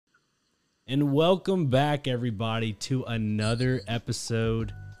and welcome back, everybody, to another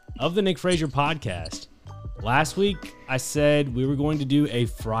episode of the Nick Frazier Podcast. Last week, I said we were going to do a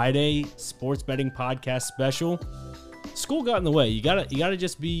Friday sports betting podcast special. School got in the way. You gotta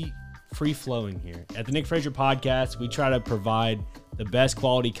just be free-flowing here. At the Nick Frazier Podcast, we try to provide the best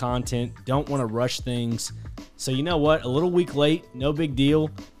quality content, don't want to rush things. So you know what? A little week late, no big deal.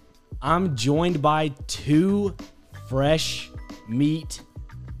 I'm joined by two fresh meat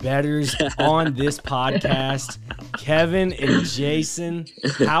bettors on this podcast, Kevin and Jason.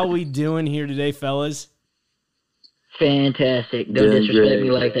 How we doing here today, fellas? Fantastic. Don't disrespect me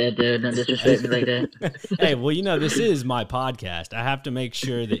like that, dude. Don't disrespect me like that. Hey, well, you know, this is my podcast. I have to make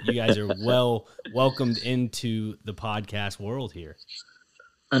sure that you guys are well welcomed into the podcast world here.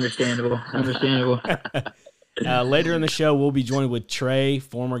 Understandable. Later in the show, we'll be joined with Trey,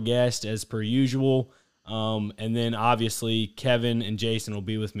 former guest, as per usual. And then, obviously, Kevin and Jason will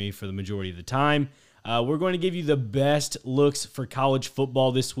be with me for the majority of the time. We're going to give you the best looks for college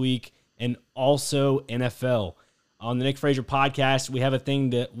football this week and also NFL. On the Nick Frazier Podcast, we have a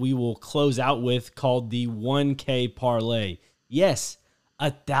thing that we will close out with called the 1K Parlay. Yes,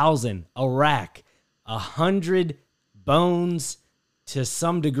 1,000, a rack, 100 bones to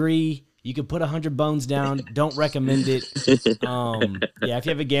some degree. You can put 100 bones down. Don't recommend it. Yeah, if you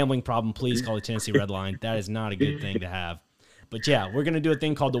have a gambling problem, please call the Tennessee Red Line. That is not a good thing to have. But yeah, we're going to do a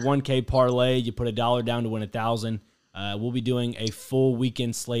thing called the 1K Parlay. You put $1 down to win 1,000. We'll be doing a full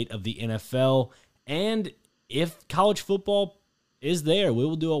weekend slate of the NFL. And if college football is there, we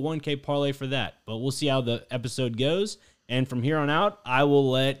will do a 1K parlay for that. But we'll see how the episode goes. And from here on out, I will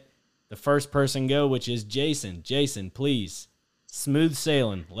let the first person go, which is Jason. Jason, please, smooth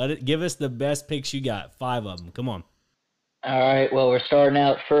sailing. Give us the best picks you got. 5 of them. Come on. All right. Well, we're starting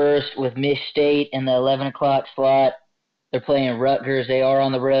out first with Michigan State in the 11 o'clock slot. They're playing Rutgers. They are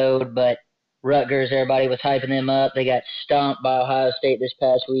on the road, but Rutgers, everybody was hyping them up. They got stomped by Ohio State this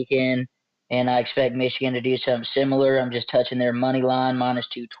past weekend. And I expect Michigan to do something similar. I'm just touching their money line, minus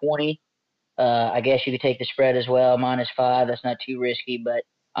 220. I guess you could take the spread as well, minus 5. That's not too risky, but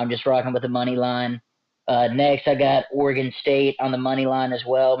I'm just rocking with the money line. Next, I got Oregon State on the money line as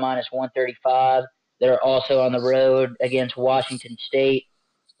well, minus 135. They're also on the road against Washington State.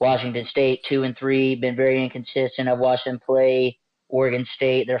 Washington State, 2-3, been very inconsistent. I've watched them play Oregon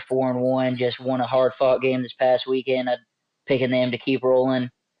State. They're 4-1, just won a hard-fought game this past weekend. I'm picking them to keep rolling.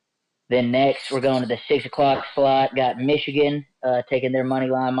 Then next, we're going to the 6 o'clock slot. Got Michigan taking their money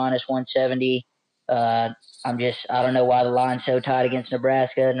line, minus 170. I don't know why the line's so tight against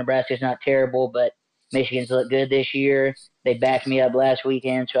Nebraska. Nebraska's not terrible, but Michigan's looked good this year. They backed me up last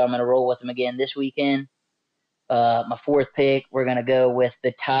weekend, so I'm going to roll with them again this weekend. My fourth pick, we're going to go with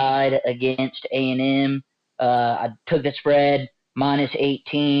the Tide against A&M. I took the spread, minus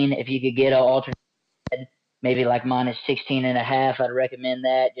 18. If you could get an alternate, maybe like minus 16.5, I'd recommend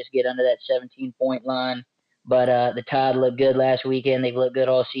that. Just get under that 17-point line. But the Tide looked good last weekend. They've looked good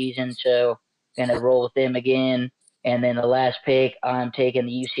all season, so going to roll with them again. And then the last pick, I'm taking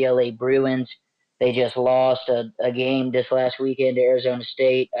the UCLA Bruins. They just lost a game this last weekend to Arizona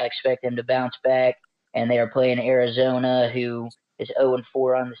State. I expect them to bounce back. And they are playing Arizona, who is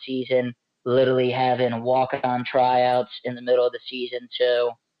 0-4 on the season, literally having walk-on tryouts in the middle of the season.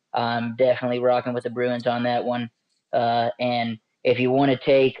 So I'm definitely rocking with the Bruins on that one. And if you want to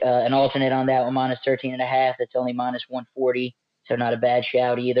take an alternate on that one, minus 13.5, that's only minus 140, so not a bad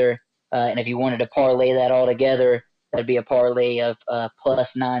shout either. And if you wanted to parlay that all together, that'd be a parlay of plus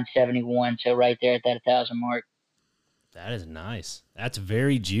 971, so right there at that 1,000 mark. That is nice. That's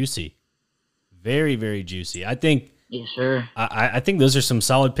very juicy. Very, very juicy. I think. Yes, sir. I think those are some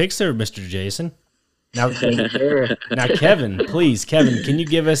solid picks there, Mr. Jason. Now, sure. Now, Kevin, please, can you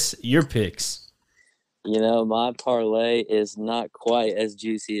give us your picks? You know, my parlay is not quite as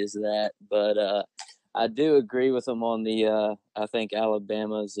juicy as that, but I do agree with him on the I think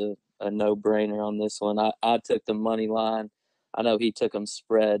Alabama's a no-brainer on this one. I took the money line. I know he took them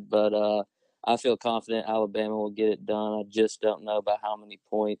spread, but I feel confident Alabama will get it done. I just don't know about how many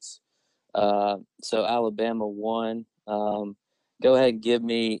points. So Alabama won. Go ahead and give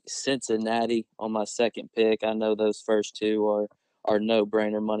me Cincinnati on my second pick. I know those first two are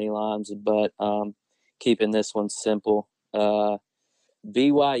no-brainer money lines, but keeping this one simple.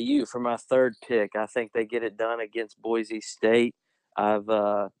 BYU for my third pick. I think they get it done against Boise State. I've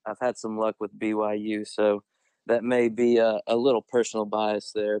had some luck with BYU, so that may be a little personal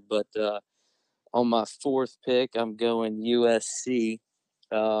bias there. But on my fourth pick, I'm going USC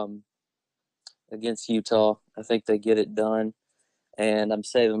against Utah. I think they get it done. And I'm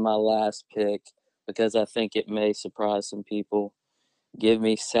saving my last pick because I think it may surprise some people. Give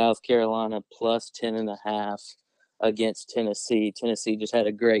me South Carolina plus 10.5 against Tennessee. Tennessee just had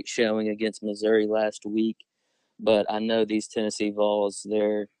a great showing against Missouri last week, but I know these Tennessee Vols,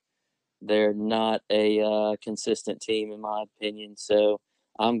 they're not a consistent team in my opinion. So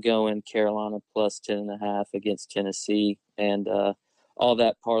I'm going Carolina plus 10.5 against Tennessee, and all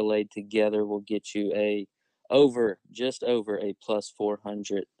that parlayed together will get you just over a plus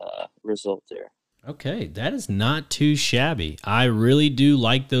 400 result there. Okay, that is not too shabby. I really do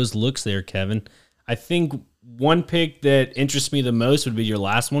like those looks there, Kevin. I think one pick that interests me the most would be your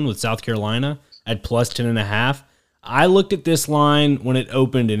last one with South Carolina at plus 10.5. I looked at this line when it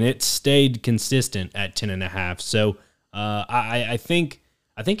opened and it stayed consistent at 10.5. So I think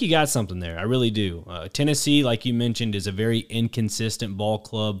you got something there. I really do. Tennessee, like you mentioned, is a very inconsistent ball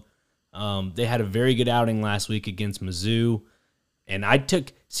club. They had a very good outing last week against Mizzou, and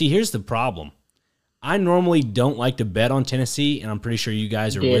here's the problem. I normally don't like to bet on Tennessee, and I'm pretty sure you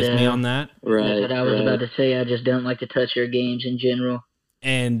guys are with me on that. Right. That's what I was about to say. I just don't like to touch your games in general.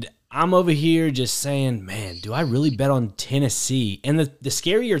 And I'm over here just saying, man, do I really bet on Tennessee? And the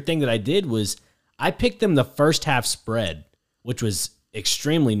scarier thing that I did was I picked them the first half spread, which was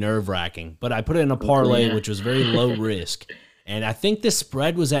extremely nerve-wracking. But I put it in a parlay, which was very low risk. And I think the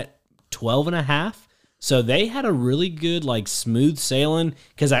spread was at 12.5. So they had a really good, smooth sailing,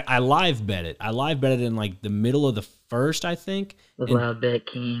 because I live bet it. I live bet it in, the middle of the first, I think. The live bet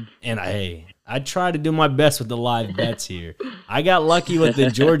king. And I try to do my best with the live bets here. I got lucky with the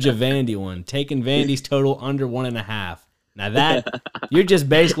Georgia Vandy one, taking Vandy's total under 1.5. Now that, you're just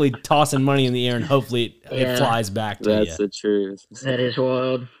basically tossing money in the air and hopefully it flies back to you. That's the truth. That is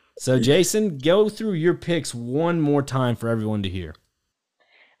wild. So, Jason, go through your picks one more time for everyone to hear.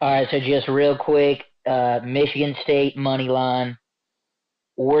 All right, so just real quick. Michigan State money line,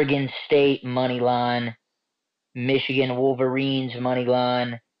 Oregon State money line, Michigan Wolverines money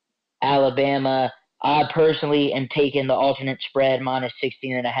line, Alabama. I personally am taking the alternate spread minus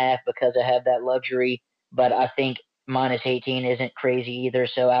 16.5 because I have that luxury, but I think minus 18 isn't crazy either.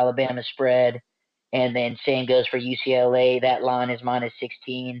 So Alabama spread, and then same goes for UCLA. That line is minus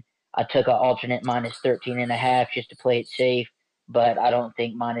 16. I took an alternate minus 13.5 just to play it safe. But I don't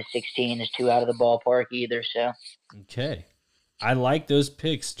think minus 16 is too out of the ballpark either. So, okay, I like those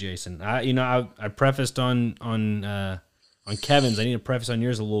picks, Jason. I prefaced on Kevin's. I need to preface on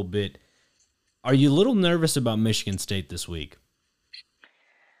yours a little bit. Are you a little nervous about Michigan State this week?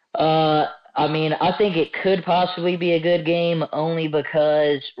 I think it could possibly be a good game only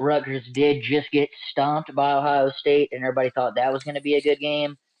because Rutgers did just get stomped by Ohio State, and everybody thought that was going to be a good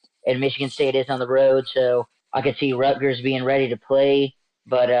game. And Michigan State is on the road, so I could see Rutgers being ready to play,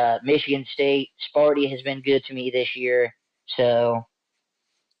 but Michigan State, Sparty has been good to me this year. So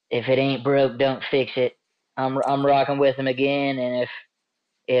if it ain't broke, don't fix it. I'm rocking with them again, and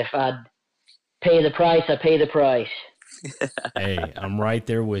if I pay the price, I pay the price. Hey, I'm right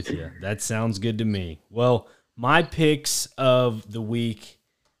there with you. That sounds good to me. Well, my picks of the week.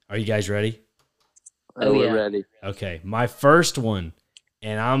 Are you guys ready? We're ready. Okay, my first one,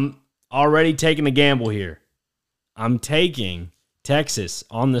 and I'm already taking a gamble here. I'm taking Texas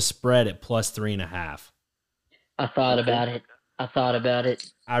on the spread at plus 3.5. I thought about it.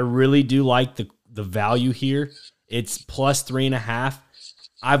 I really do like the value here. It's plus 3.5.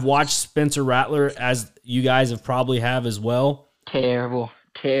 I've watched Spencer Rattler, as you guys have probably have as well. Terrible.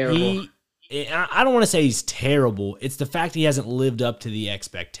 I don't want to say he's terrible. It's the fact he hasn't lived up to the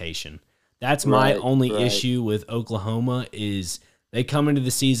expectation. That's my only issue with Oklahoma is they come into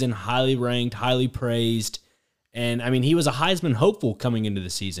the season highly ranked, highly praised. And, he was a Heisman hopeful coming into the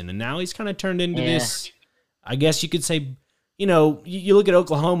season, and now he's kind of turned into this, I guess you could say, you look at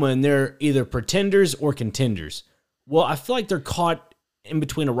Oklahoma, and they're either pretenders or contenders. Well, I feel like they're caught in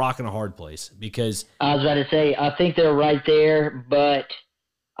between a rock and a hard place because I was about to say, I think they're right there, but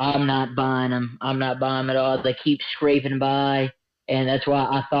I'm not buying them. I'm not buying them at all. They keep scraping by, and that's why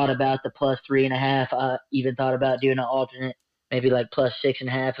I thought about the plus 3.5. I even thought about doing an alternate, maybe plus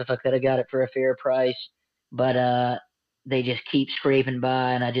 6.5 if I could have got it for a fair price. But they just keep scraping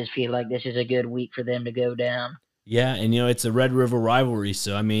by, and I just feel like this is a good week for them to go down. Yeah, and it's a Red River rivalry,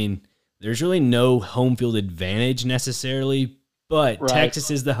 so there's really no home field advantage necessarily, but Texas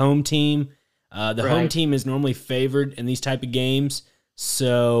is the home team. The home team is normally favored in these type of games,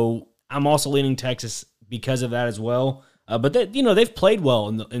 so I'm also leaning Texas because of that as well. But they've played well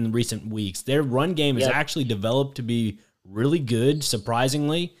in recent weeks. Their run game has actually developed to be really good,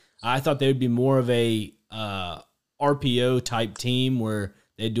 surprisingly. I thought they would be more of a RPO type team where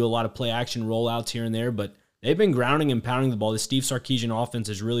they do a lot of play action rollouts here and there, but they've been grounding and pounding the ball. The Steve Sarkisian offense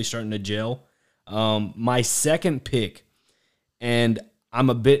is really starting to gel. My second pick, and I'm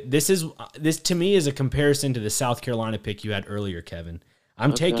a bit. This to me is a comparison to the South Carolina pick you had earlier, Kevin.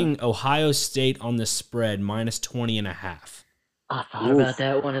 I'm taking Ohio State on the spread minus 20.5. I thought about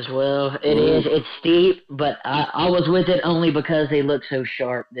that one as well. It's steep, but I was with it only because they looked so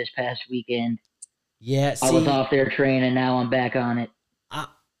sharp this past weekend. Yeah, see, I was off their train, and now I'm back on it.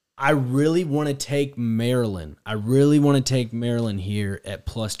 I really want to take Maryland. I really want to take Maryland here at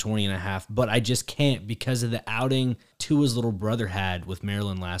plus 20.5, but I just can't because of the outing Tua's little brother had with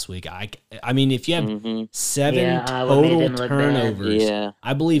Maryland last week. I mean, if you have 7 total turnovers,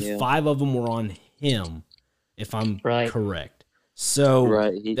 I believe 5 of them were on him, if I'm correct.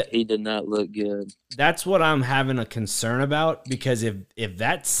 So he did not look good. That's what I'm having a concern about, because if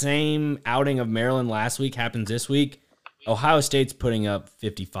that same outing of Maryland last week happens this week, Ohio State's putting up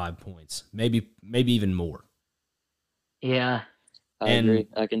 55 points, maybe even more. Yeah. I agree.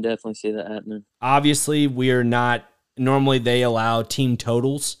 I can definitely see that happening. Obviously, we are not – normally they allow team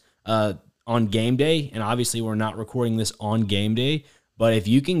totals on game day, and obviously we're not recording this on game day. But if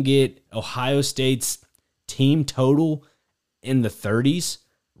you can get Ohio State's team total in the 30s,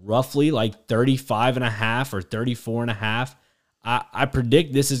 roughly like 35.5 or 34.5, I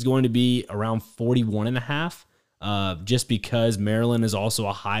predict this is going to be around 41.5. Just because Maryland is also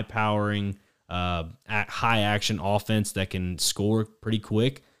a high-powering, high-action offense that can score pretty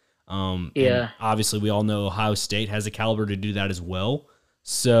quick. And obviously, we all know Ohio State has the caliber to do that as well.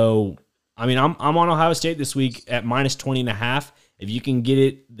 So, I mean, I'm on Ohio State this week at minus 20.5. If you can get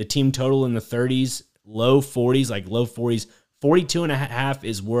it, the team total in the 30s, low 40s, 42.5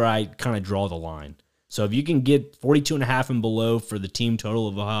 is where I kind of draw the line. So if you can get 42.5 and below for the team total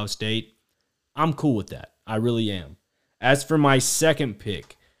of Ohio State, I'm cool with that. I really am. As for my second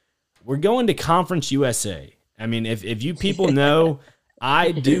pick, we're going to Conference USA. I mean, if you people know,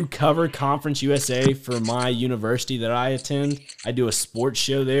 I do cover Conference USA for my university that I attend. I do a sports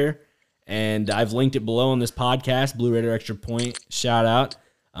show there, and I've linked it below on this podcast, Blue Raider Extra Point, shout out.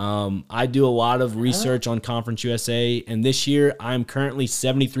 I do a lot of research on Conference USA, and this year I'm currently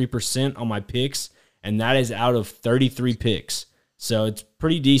 73% on my picks, and that is out of 33 picks. So it's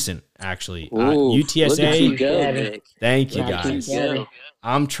pretty decent, actually. UTSA, thank you guys.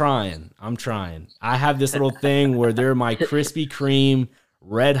 I'm trying. I have this little thing where they're my Krispy Kreme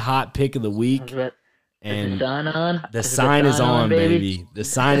red hot pick of the week. And the sign on? The sign is on, baby. The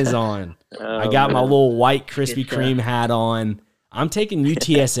sign is on. I got my little white Krispy Kreme hat on. I'm taking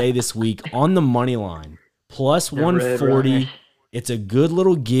UTSA this week on the money line. Plus 140. It's a good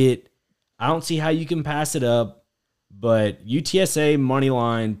little get. I don't see how you can pass it up. But UTSA money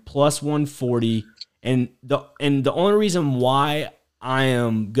line plus 140, and the only reason why I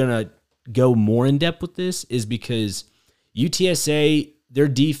am gonna go more in depth with this is because UTSA, their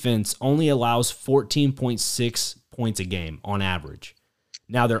defense only allows 14.6 points a game on average.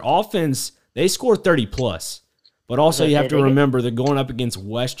 Now their offense, they score 30 plus, but also you have to remember they're going up against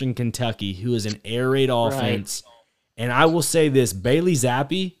Western Kentucky, who is an air raid offense. And I will say this, Bailey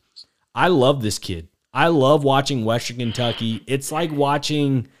Zappi, I love this kid. I love watching Western Kentucky. It's like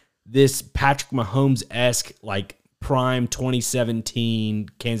watching this Patrick Mahomes-esque, like, prime 2017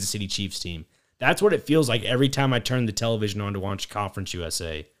 Kansas City Chiefs team. That's what it feels like every time I turn the television on to watch Conference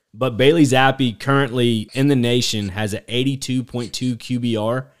USA. But Bailey Zappi currently in the nation has an 82.2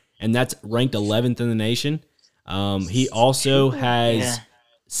 QBR, and that's ranked 11th in the nation. He also has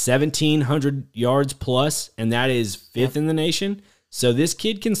 1,700 yards plus, and that is 5th in the nation. So this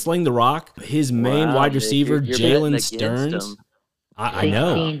kid can sling the rock. His main wide receiver, Jalen Stearns. I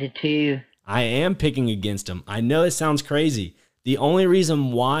know. 16-2. I am picking against him. I know it sounds crazy. The only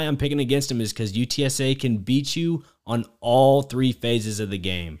reason why I'm picking against him is because UTSA can beat you on all 3 phases of the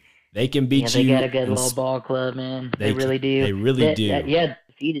game. They can beat you. They got a good little ball club, man. They really do. They really do.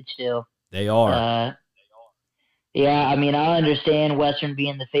 Defeated still. They are. I mean, I understand Western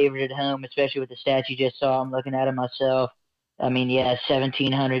being the favorite at home, especially with the stats you just saw. I'm looking at it myself. I mean,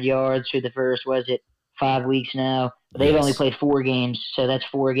 1,700 yards through the first, 5 weeks now. They've only played 4 games, so that's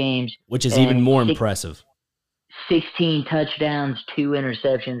 4 games. Which is even more impressive. 16 touchdowns, 2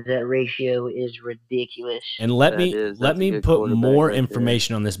 interceptions. That ratio is ridiculous. And let me put more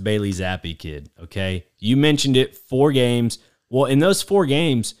information on this Bailey Zappi kid, okay? You mentioned it, 4 games. Well, in those 4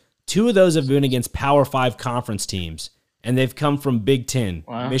 games, 2 of those have been against Power 5 conference teams, and they've come from Big Ten,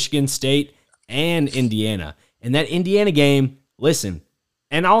 Michigan State and Indiana. And that Indiana game, listen,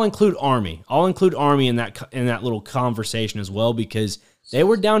 and I'll include Army. I'll include Army in that little conversation as well, because they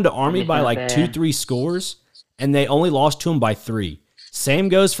were down to Army by like 2-3 scores, and they only lost to them by 3. Same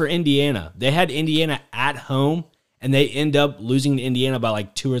goes for Indiana. They had Indiana at home, and they end up losing to Indiana by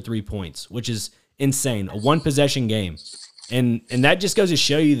like 2 or 3 points, which is insane. A 1-possession game. And that just goes to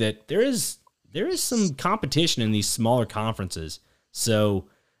show you that there is some competition in these smaller conferences. So,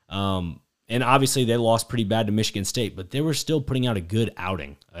 and obviously they lost pretty bad to Michigan State, but they were still putting out a good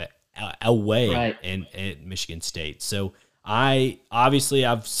outing away at Michigan State. So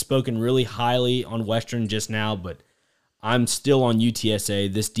I've spoken really highly on Western just now, but I'm still on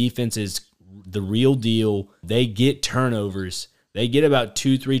UTSA. This defense is the real deal. They get turnovers. They get about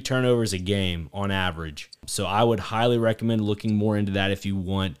 2-3 turnovers a game on average. So I would highly recommend looking more into that if you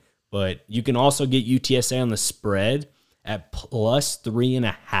want. But you can also get UTSA on the spread at plus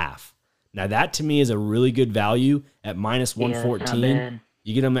 3.5. Now that to me is a really good value at minus 114.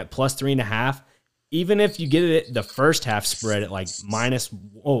 You get them at plus 3.5. Even if you get it at the first half spread at like plus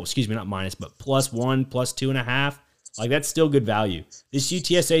 1, plus 2.5, like that's still good value. This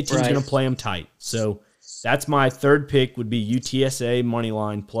UTSA team's going to play them tight. So that's my third pick would be UTSA money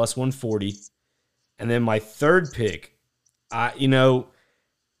line plus 140. And then my third pick, I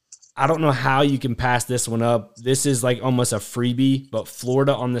don't know how you can pass this one up. This is like almost a freebie, but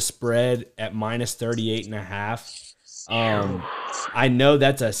Florida on the spread at minus 38.5. I know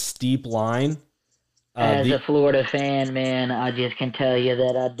that's a steep line. As a Florida fan, man, I just can tell you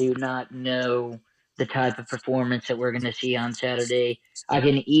that I do not know the type of performance that we're going to see on Saturday. I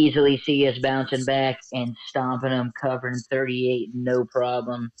can easily see us bouncing back and stomping them, covering 38, no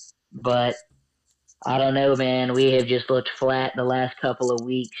problem. But I don't know, man. We have just looked flat the last couple of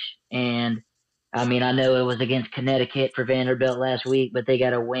weeks. And, I mean, I know it was against Connecticut for Vanderbilt last week, but they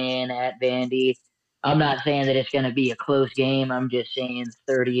got a win at Vandy. I'm not saying that it's going to be a close game. I'm just saying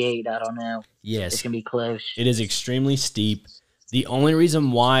 38, I don't know. Yes. It's going to be close. It is extremely steep. The only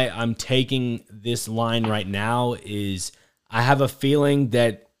reason why I'm taking this line right now is I have a feeling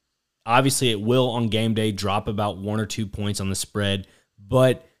that obviously it will on game day drop about 1 or 2 points on the spread,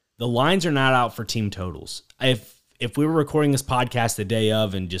 but the lines are not out for team totals. If we were recording this podcast the day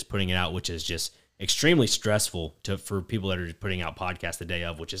of and just putting it out, which is just extremely stressful for people that are putting out podcasts the day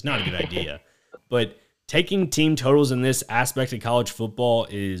of, which is not a good idea. But taking team totals in this aspect of college football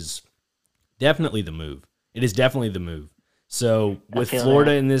is definitely the move. It is definitely the move. So with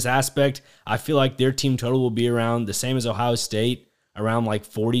Florida in this aspect, I feel like their team total will be around the same as Ohio State, around like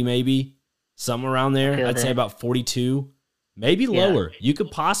 40 maybe, something around there. I'd say about 42, maybe lower. You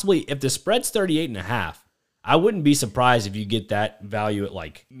could possibly, if the spread's 38.5, I wouldn't be surprised if you get that value at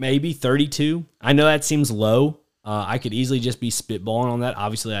like maybe 32. I know that seems low. I could easily just be spitballing on that.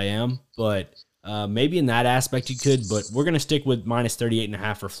 Obviously I am, but maybe in that aspect you could, but we're going to stick with minus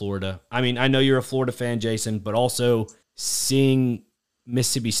 38.5 for Florida. I mean, I know you're a Florida fan, Jason, but also seeing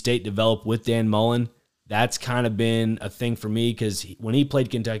Mississippi State develop with Dan Mullen, that's kind of been a thing for me because when he played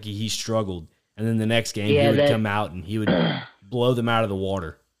Kentucky, he struggled. And then the next game, he would come out and he would blow them out of the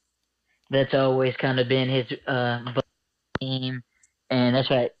water. That's always kind of been his team. And that's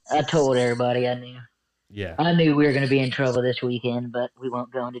right. I told everybody I knew. Yeah. I knew we were going to be in trouble this weekend, but we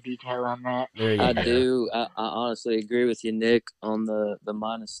won't go into detail on that. I honestly agree with you, Nick, on the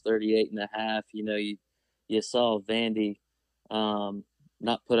minus 38.5. You saw Vandy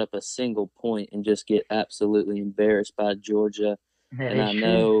not put up a single point and just get absolutely embarrassed by Georgia. And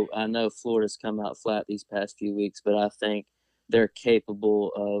I know Florida's come out flat these past few weeks, but I think they're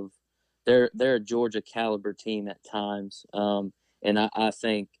capable of they're a Georgia caliber team at times. And I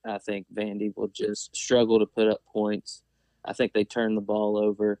think Vandy will just struggle to put up points. I think they turn the ball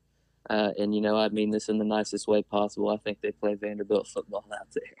over. And I mean this in the nicest way possible. I think they play Vanderbilt football out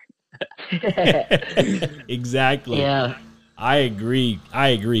there. Exactly. Yeah. I agree,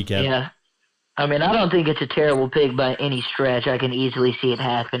 Kevin. Yeah. I mean, I don't think it's a terrible pick by any stretch. I can easily see it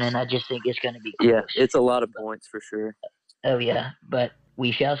happening. I just think it's going to be close. Yeah, it's a lot of points for sure. Oh, yeah. But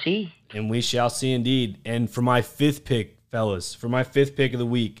we shall see. And we shall see indeed. And for my fifth pick, fellas, for my fifth pick of the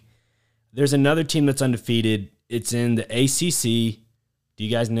week, there's another team that's undefeated. It's in the ACC. Do you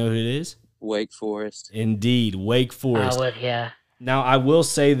guys know who it is? Wake Forest. Indeed, Wake Forest. Yeah. Now, I will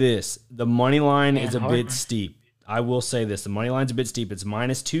say this. The money line is a bit steep. I will say this. The money line's a bit steep. It's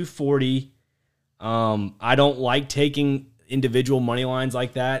minus 240. I don't like taking individual money lines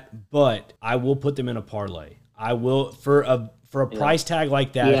like that, but I will put them in a parlay. I will for a price tag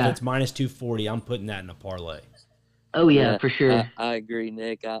like that. If it's minus 240, I'm putting that in a parlay. Oh yeah, for sure. I agree,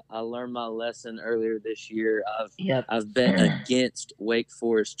 Nick. I learned my lesson earlier this year. I've bet against Wake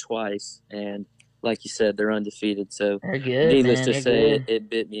Forest twice, and like you said, they're undefeated. So they're good, needless to say, it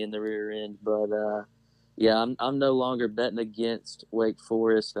bit me in the rear end. But yeah, I'm no longer betting against Wake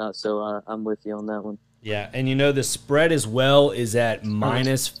Forest, so I'm with you on that one. Yeah, and the spread as well is at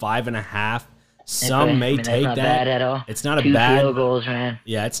minus 5.5. Some may take that. Bad at all. It's not a Two bad field goals, man.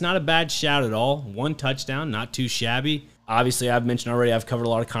 Yeah, it's not a bad shout at all. One touchdown, not too shabby. Obviously, I've mentioned already, I've covered a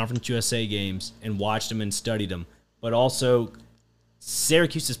lot of Conference USA games and watched them and studied them. But also,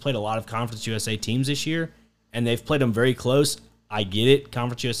 Syracuse has played a lot of Conference USA teams this year, and they've played them very close. I get it.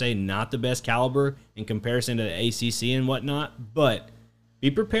 Conference USA, not the best caliber in comparison to the ACC and whatnot, but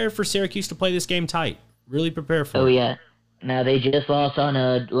be prepared for Syracuse to play this game tight. Really prepare for it. Oh, yeah. Now, they just lost on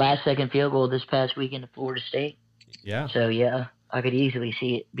a last-second field goal this past weekend to Florida State. Yeah. So, yeah, I could easily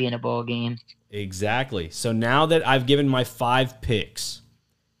see it being a ball game. Exactly. So now that I've given my 5 picks,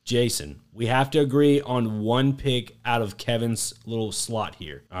 Jason, we have to agree on one pick out of Kevin's little slot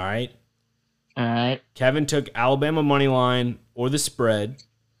here. All right? All right. Kevin took Alabama money line or the spread.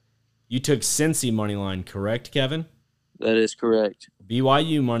 You took Cincy money line, correct, Kevin? That is correct.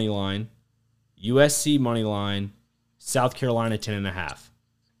 BYU money line, USC money line, South Carolina 10.5.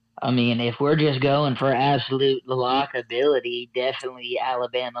 I mean, if we're just going for absolute lockability, definitely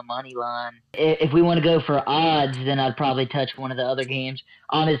Alabama money line. If we want to go for odds, then I'd probably touch one of the other games.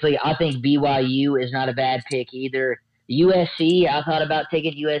 Honestly, I think BYU is not a bad pick either. USC, I thought about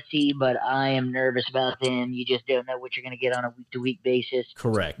taking USC, but I am nervous about them. You just don't know what you're going to get on a week-to-week basis.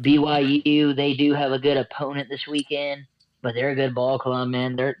 Correct. BYU, they do have a good opponent this weekend, but they're a good ball club,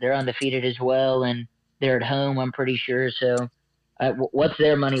 man. They're undefeated as well, and they're at home, I'm pretty sure, so... what's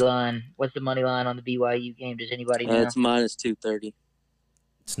their money line? What's the money line on the BYU game? Does anybody know? It's minus 230.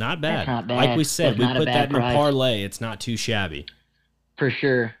 It's not bad. That's not bad. Like we said, That's we not a put bad that in a price. parlay. It's not too shabby. For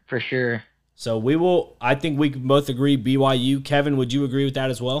sure, for sure. So we will, I think we can both agree BYU. Kevin, would you agree with that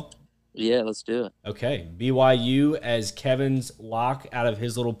as well? Yeah, let's do it. Okay. BYU as Kevin's lock out of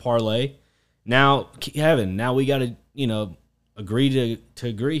his little parlay. Now, Kevin, now we got to, agree to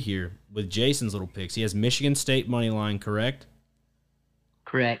agree here with Jason's little picks. He has Michigan State money line, correct?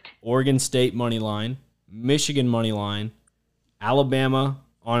 Correct. Oregon State money line, Michigan money line, Alabama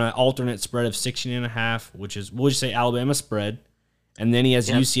on an alternate spread of 16.5, which is, we'll just say Alabama spread, and then he has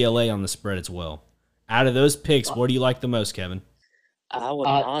UCLA on the spread as well. Out of those picks, what do you like the most, Kevin? I would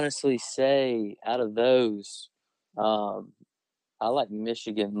honestly say out of those, I like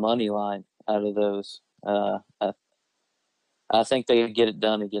Michigan money line out of those. I think they could get it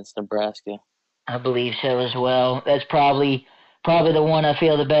done against Nebraska. I believe so as well. That's probably the one I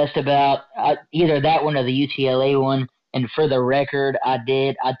feel the best about. Either that one or the UCLA one. And for the record, I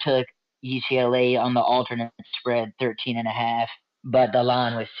took UCLA on the alternate spread 13.5, but the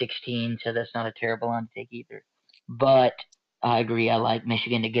line was 16, so that's not a terrible line to take either. But I agree. I like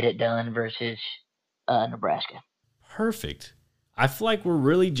Michigan to get it done versus Nebraska. Perfect. I feel like we're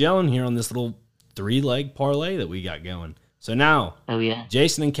really gelling here on this little 3-leg parlay that we got going. So now,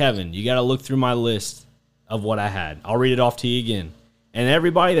 Jason and Kevin, you got to look through my list of what I had. I'll read it off to you again. And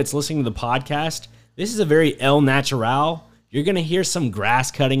everybody that's listening to the podcast, this is a very El Natural. You're going to hear some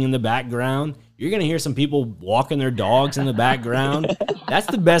grass cutting in the background. You're going to hear some people walking their dogs in the background. That's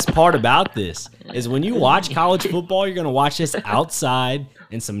the best part about this, is when you watch college football, you're going to watch this outside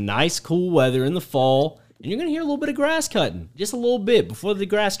in some nice, cool weather in the fall, and you're going to hear a little bit of grass cutting, just a little bit before the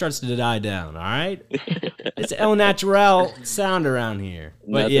grass starts to die down, all right? It's El Natural sound around here.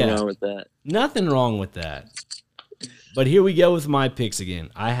 But Nothing wrong with that. Nothing wrong with that. But here we go with my picks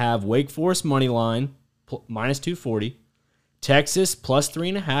again. I have Wake Forest money line, minus 240. Texas, plus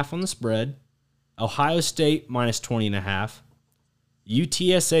 3.5 on the spread. Ohio State, minus 20.5.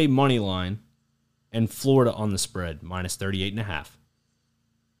 UTSA money line. And Florida on the spread, minus 38.5.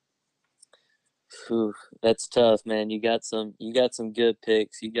 Whew, that's tough, man. You got some good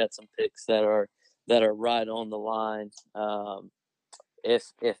picks. You got some picks that are right on the line.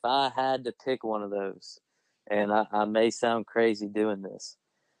 If I had to pick one of those, and I may sound crazy doing this,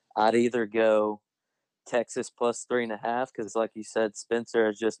 I'd either go Texas plus 3.5 because, like you said, Spencer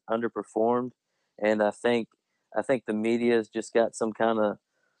has just underperformed, and I think the media has just got some kind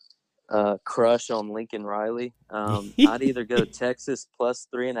of crush on Lincoln Riley. I'd either go Texas plus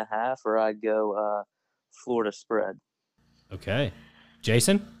 3.5 or I'd go Florida spread. Okay,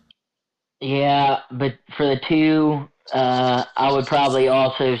 Jason. Yeah, but for the two, I would probably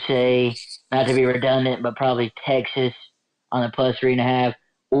also say, not to be redundant, but probably Texas on the plus 3.5.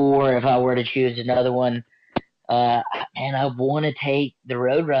 Or if I were to choose another one, I want to take the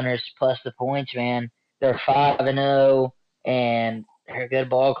Roadrunners plus the points, man. They're 5-0, and they're a good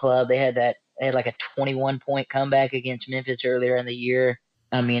ball club. They had like a 21-point comeback against Memphis earlier in the year.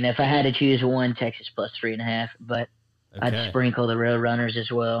 I mean, if I had to choose one, Texas plus 3.5, but I'd sprinkle the Roadrunners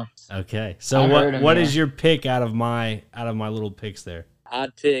as well. Okay. So what is your pick out of my little picks there?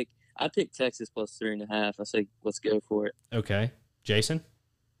 I'd pick Texas plus 3.5. I say let's go for it. Okay. Jason?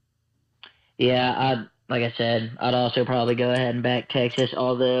 Yeah, like I said, I'd also probably go ahead and back Texas,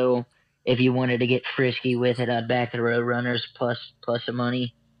 although if you wanted to get frisky with it, I'd back the Roadrunners plus the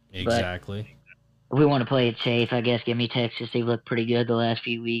money. Exactly. But if we want to play it safe, I guess give me Texas. They've looked pretty good the last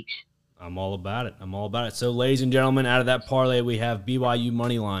few weeks. I'm all about it. So, ladies and gentlemen, out of that parlay, we have BYU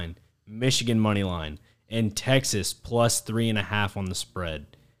money line, Michigan money line, and Texas plus 3.5 on the spread.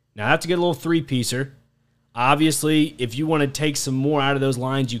 Now, that's a good little three-piecer. Obviously, if you want to take some more out of those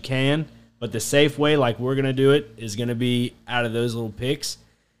lines, you can. But the safe way, like we're going to do it, is going to be out of those little picks.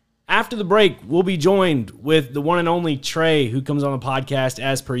 After the break, we'll be joined with the one and only Trey, who comes on the podcast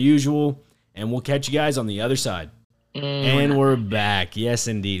as per usual. And we'll catch you guys on the other side. And we're back. Yes,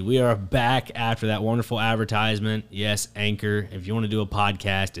 indeed. We are back after that wonderful advertisement. Yes, Anchor. If you want to do a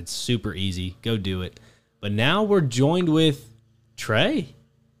podcast, it's super easy. Go do it. But now we're joined with Trey.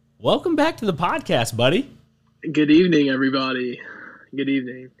 Welcome back to the podcast, buddy. Good evening, everybody. Good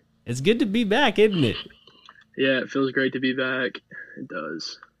evening. It's good to be back, isn't it? Yeah, it feels great to be back. It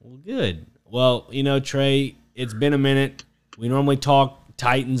does. Well, good. Well, Trey, it's been a minute. We normally talk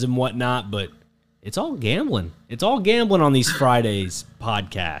Titans and whatnot, but it's all gambling. It's all gambling on these Fridays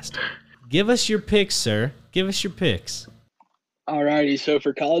podcast. Give us your picks, sir. Give us your picks. All righty. So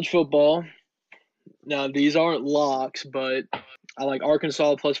for college football, now these aren't locks, but I like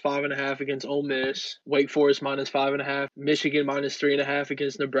Arkansas plus 5.5 against Ole Miss, Wake Forest minus 5.5, Michigan minus 3.5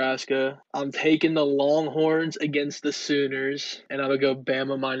 against Nebraska. I'm taking the Longhorns against the Sooners, and I'm gonna go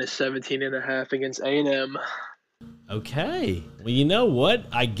Bama minus 17.5 against A&M. Okay. Well, you know what?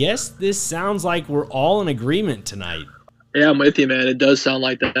 I guess this sounds like we're all in agreement tonight. Yeah, I'm with you, man. It does sound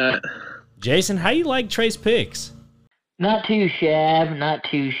like that. Jason, how you like Trey's picks? Not too shab.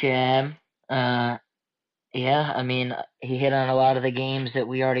 Yeah, I mean, he hit on a lot of the games that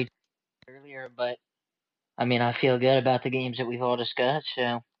we already talked earlier, but I mean, I feel good about the games that we've all discussed,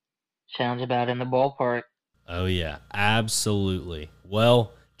 so sounds about in the ballpark. Oh, yeah, absolutely.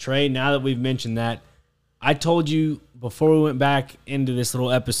 Well, Trey, now that we've mentioned that, I told you before we went back into this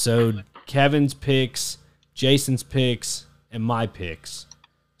little episode, Kevin's picks, Jason's picks, and my picks.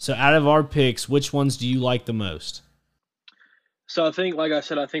 So out of our picks, which ones do you like the most? So I think, like I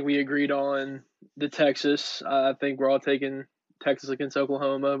said, I think we agreed on the Texas. I think we're all taking Texas against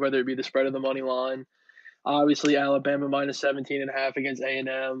Oklahoma, whether it be the spread or the money line. Obviously, Alabama minus 17.5 against A&M.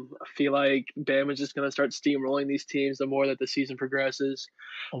 I feel like Bama's just going to start steamrolling these teams the more that the season progresses.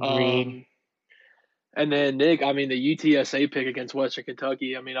 Agreed. And then, Nick, I mean, the UTSA pick against Western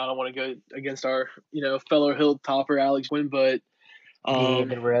Kentucky. I mean, I don't want to go against our, fellow Hilltopper Alex Wynn, but the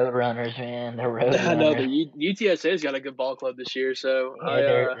Roadrunners, man. The Roadrunners. I know the UTSA's got a good ball club this year, so yeah,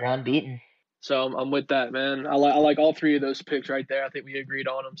 they're unbeaten. So I'm with that, man. I like all three of those picks right there. I think we agreed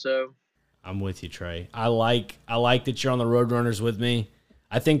on them. So I'm with you, Trey. I like that you're on the Roadrunners with me.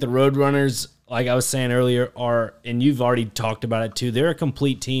 I think the Roadrunners, like I was saying earlier, are, and you've already talked about it too, they're a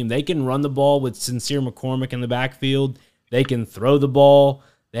complete team. They can run the ball with Sincere McCormick in the backfield. They can throw the ball.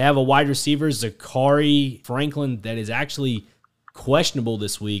 They have a wide receiver, Zachary Franklin, that is actually questionable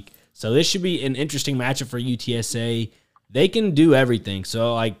this week. So this should be an interesting matchup for UTSA. They can do everything.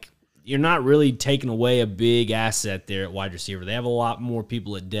 So, you're not really taking away a big asset there at wide receiver. They have a lot more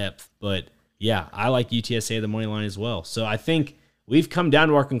people at depth. But, yeah, I like UTSA the money line as well. So I think we've come down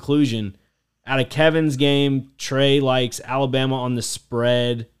to our conclusion. Out of Kevin's game, Trey likes Alabama on the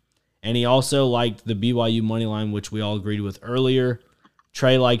spread, and he also liked the BYU money line, which we all agreed with earlier.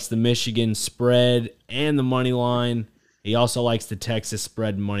 Trey likes the Michigan spread and the money line. He also likes the Texas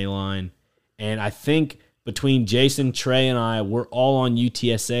spread money line. And I think between Jason, Trey, and I, we're all on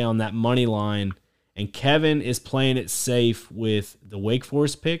UTSA on that money line. And Kevin is playing it safe with the Wake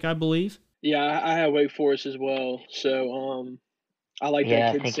Forest pick, I believe. Yeah, I have Wake Forest as well. So I like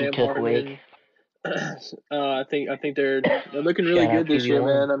that kid Sam Hartman. I think they're looking really good this year,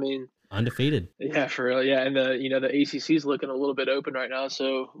 man. I mean, undefeated. Yeah, for real. Yeah, and the ACC is looking a little bit open right now.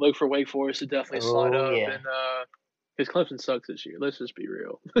 So look for Wake Forest to definitely slide up. Yeah. And because Clemson sucks this year. Let's just be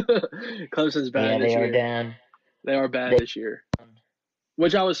real. Clemson's bad this year. Yeah, they are down. They are bad this year.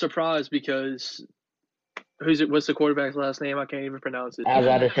 Which I was surprised because what's the quarterback's last name? I can't even pronounce it. I was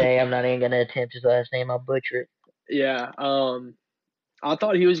about to say, I'm not even going to attempt his last name. I'll butcher it. Yeah. I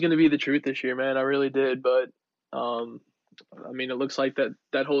thought he was going to be the truth this year, man. I really did. But, I mean, it looks like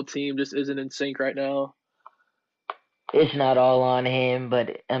that whole team just isn't in sync right now. It's not all on him,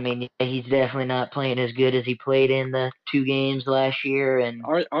 but, I mean, he's definitely not playing as good as he played in the 2 games last year. And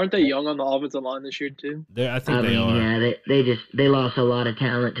aren't they young on the offensive line this year, too? I think they are. Yeah, they lost a lot of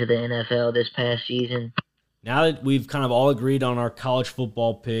talent to the NFL this past season. Now that we've kind of all agreed on our college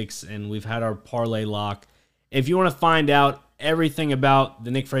football picks and we've had our parlay lock, if you want to find out everything about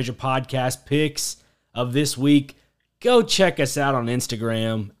the Nick Frazier podcast picks of this week, go check us out on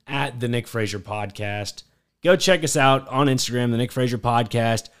Instagram at the Nick Frazier Podcast. Go check us out on Instagram, the Nick Frazier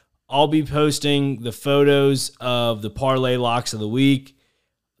Podcast. I'll be posting the photos of the parlay locks of the week,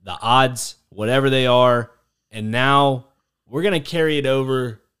 the odds, whatever they are. And now we're going to carry it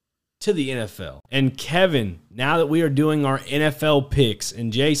over to the NFL. And Kevin, now that we are doing our NFL picks,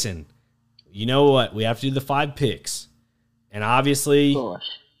 and Jason, you know what? We have to do the 5 picks. And obviously,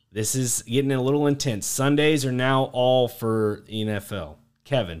 this is getting a little intense. Sundays are now all for the NFL.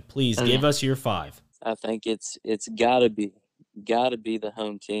 Kevin, please give us your 5. I think it's gotta be the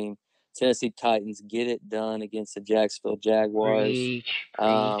home team. Tennessee Titans get it done against the Jacksonville Jaguars. Preach.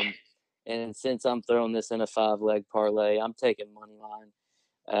 And since I'm throwing this in a 5-leg parlay, I'm taking money line.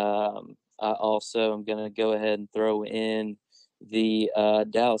 I also am going to go ahead and throw in the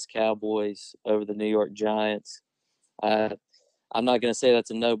Dallas Cowboys over the New York Giants. I'm not going to say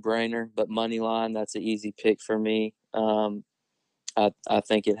that's a no-brainer, but money line, that's an easy pick for me. I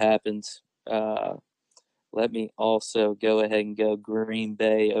think it happens. Let me also go ahead and go Green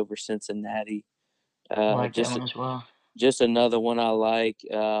Bay over Cincinnati. I like that one as well. Just another one I like.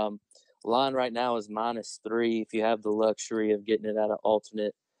 Line right now is -3 if you have the luxury of getting it at an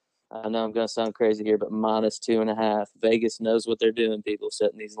alternate. I know I'm going to sound crazy here, but -2.5. Vegas knows what they're doing, people,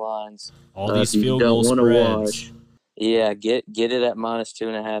 setting these lines. All these field goal spreads. Yeah, get it at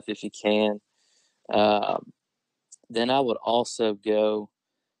 -2.5 if you can. Then I would also go,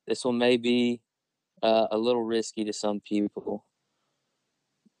 this one may be a little risky to some people.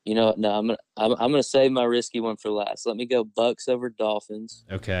 You know, no, I'm gonna save my risky one for last. Let me go Bucks over Dolphins.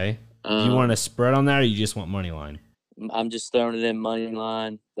 Okay. Do you want a spread on that, or you just want money line? I'm just throwing it in money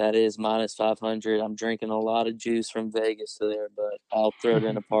line. That is -500. I'm drinking a lot of juice from Vegas there, but I'll throw it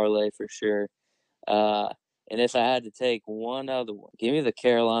in a parlay for sure. And if I had to take one other one, give me the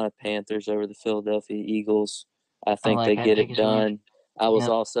Carolina Panthers over the Philadelphia Eagles. I think they get it done. I was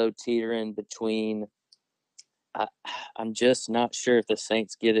also teetering between. I'm just not sure if the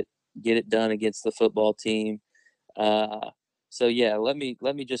Saints get it done against the football team. So yeah, let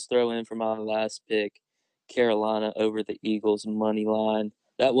me just throw in for my last pick, Carolina over the Eagles money line.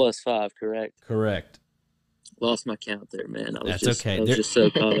 That was 5, correct? Correct. Lost my count there, man. That's okay. I was just so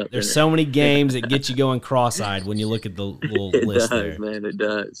caught up. There's so many games that get you going cross-eyed when you look at the little list there. Man, it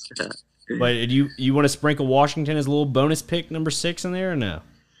does. But you want to sprinkle Washington as a little bonus pick number 6 in there or no?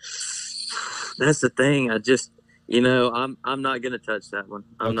 That's the thing. I just, I'm not gonna touch that one.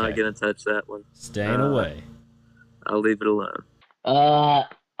 I'm not gonna touch that one. Staying away. I'll leave it alone.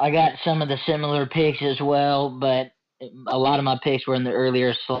 I got some of the similar picks as well, but a lot of my picks were in the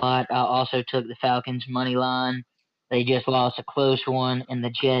earlier slot. I also took the Falcons money line. They just lost a close one, and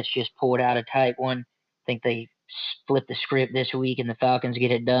the Jets just pulled out a tight one. I think they split the script this week, and the Falcons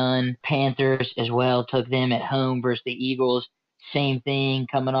get it done. Panthers as well took them at home versus the Eagles. Same thing,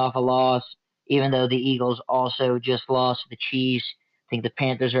 coming off a loss, even though the Eagles also just lost to the Chiefs. I think the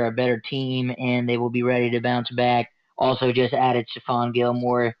Panthers are a better team, and they will be ready to bounce back. Also just added Stephon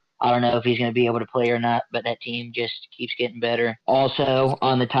Gilmore. I don't know if he's going to be able to play or not, but that team just keeps getting better. Also,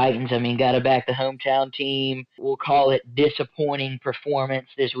 on the Titans, got to back the hometown team. We'll call it disappointing performance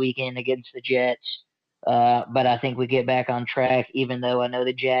this weekend against the Jets. But I think we get back on track, even though I know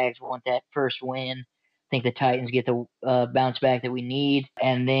the Jags want that first win. I think the Titans get the bounce back that we need.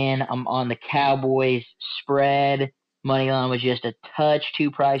 And then I'm on the Cowboys spread. Moneyline was just a touch too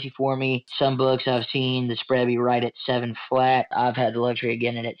pricey for me. Some books I've seen the spread be right at 7 flat. I've had the luxury of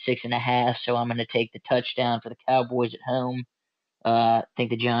getting it at 6.5, so I'm going to take the touchdown for the Cowboys at home. I think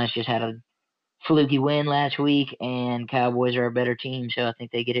the Giants just had a fluky win last week, and Cowboys are a better team, so I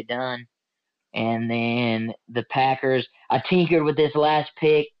think they get it done. And then the Packers, I tinkered with this last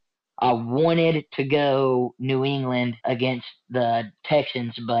pick. I wanted to go New England against the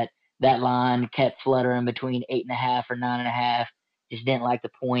Texans, but that line kept fluttering between 8.5 or 9.5. Just didn't like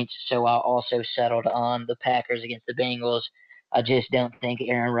the points, so I also settled on the Packers against the Bengals. I just don't think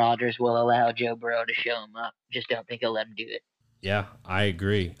Aaron Rodgers will allow Joe Burrow to show him up. Just don't think he'll let him do it. Yeah, I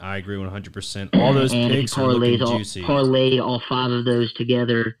agree. I agree 100%. All those picks are looking juicy. Parlay all 5 of those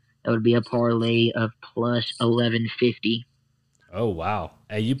together, that would be a parlay of plus 1150. Oh, wow.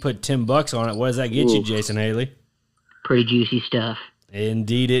 Hey, you put $10 on it. What does that get you, Jason Haley? Pretty juicy stuff.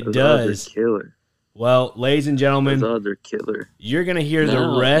 Indeed it Those does. Odds are killer. Well, ladies and gentlemen, those odds are killer. You're going to hear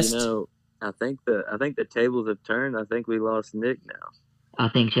the rest. I think the tables have turned. I think we lost Nick now. I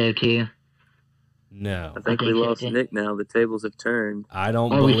think so too. No. I think we lost Nick now. The tables have turned. I don't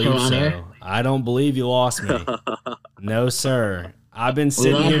believe so. I don't believe you lost me. No, sir. I've been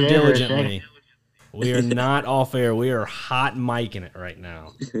sitting here diligently. We are not off air. We are hot micing it right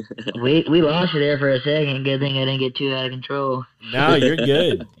now. We lost you there for a second. Good thing I didn't get too out of control. No, you're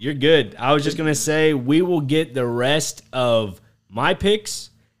good. You're good. I was just going to say we will get the rest of my picks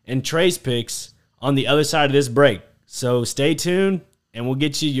and Trey's picks on the other side of this break. So stay tuned, and we'll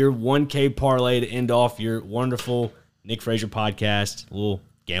get you your 1K parlay to end off your wonderful Nick Frazier podcast, little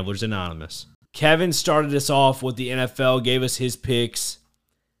Gamblers Anonymous. Kevin started us off with the NFL, gave us his picks.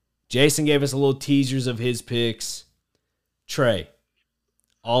 Jason gave us a little teasers of his picks. Trey,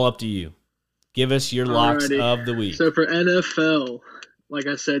 all up to you. Give us your locks of the week. So for NFL, like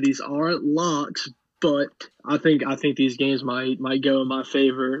I said, these aren't locks, but I think these games might go in my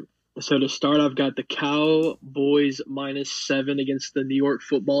favor. So to start, I've got the Cowboys -7 against the New York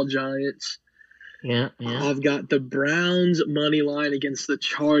Football Giants. Yeah. I've got the Browns money line against the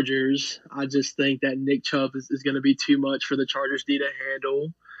Chargers. I just think that Nick Chubb is going to be too much for the Chargers D to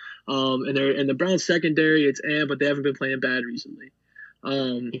handle. And the Browns secondary, but they haven't been playing bad recently.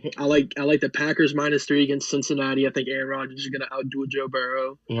 I like the Packers -3 against Cincinnati. I think Aaron Rodgers is going to outdo Joe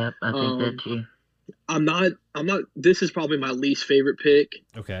Burrow. Yep, I think that too. I'm not. This is probably my least favorite pick.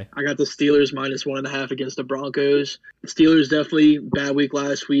 Okay. I got the Steelers -1.5 against the Broncos. Steelers definitely bad week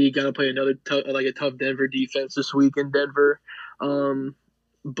last week. Got to play another a tough Denver defense this week in Denver.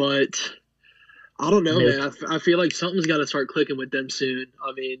 But I don't know, man. I feel like something's got to start clicking with them soon.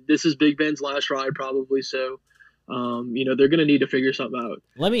 I mean, this is Big Ben's last ride probably, so they're going to need to figure something out.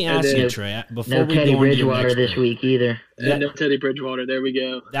 Let me ask you, Trey, before no we Teddy go into your Bridgewater next this pick. week either. No Teddy Bridgewater. There we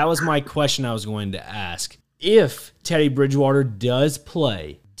go. That was my question I was going to ask. If Teddy Bridgewater does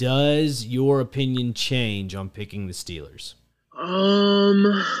play, does your opinion change on picking the Steelers?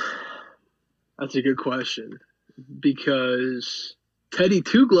 That's a good question because Teddy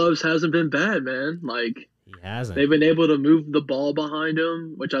Two Gloves hasn't been bad, man. Like, He hasn't. they've been able to move the ball behind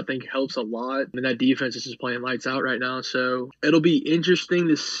him, which I think helps a lot. And that defense is just playing lights out right now. So it'll be interesting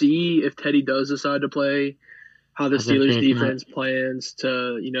to see if Teddy does decide to play, how the Steelers defense plans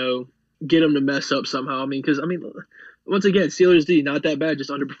to, get him to mess up somehow. Once again, Steelers D, not that bad, just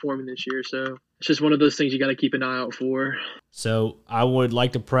underperforming this year. So it's just one of those things you got to keep an eye out for. So I would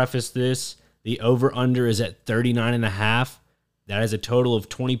like to preface this. The over-under is at 39.5. That is a total of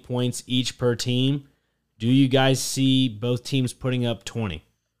 20 points each per team. Do you guys see both teams putting up 20?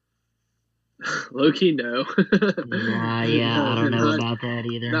 Low-key, no. Yeah, I don't know about that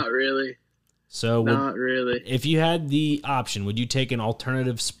either. Not really. So Not really. If you had the option, would you take an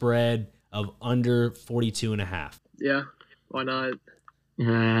alternative spread of under 42.5? Yeah, why not?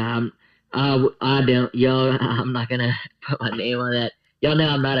 I don't, y'all. I'm not gonna put my name on that. Y'all know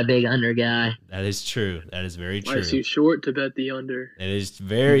I'm not a big under guy. That is true. That is very true. Why is too short to bet the under? It is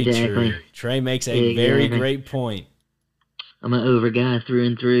very true. Trey makes a very great point. I'm an over guy through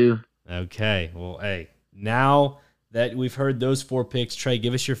and through. Okay. Well, hey, now that we've heard those 4 picks, Trey,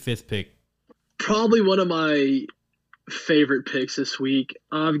 give us your 5th pick. Probably one of my favorite picks this week.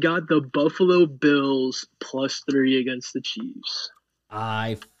 I've got the Buffalo Bills +3 against the Chiefs.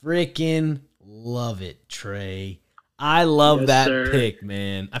 I freaking love it, Trey. I love that pick,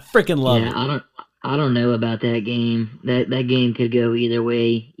 man. I freaking love it. I don't know about that game. That game could go either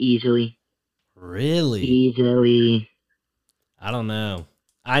way easily. Really? Easily. I don't know.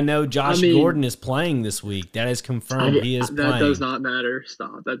 I know Josh Gordon is playing this week. That is confirmed. He is playing. That does not matter.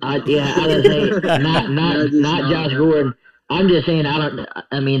 Stop. That I would say not Josh Gordon. I'm just saying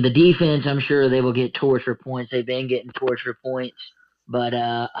the defense, I'm sure they will get torched for points. They've been getting torched for points. But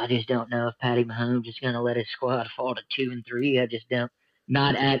I just don't know if Patty Mahomes is going to let his squad fall to 2 and 3. I just don't.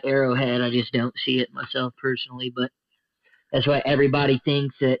 Not at Arrowhead. I just don't see it myself personally. But that's why everybody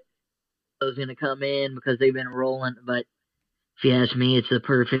thinks that was going to come in because they've been rolling. But if you ask me, it's the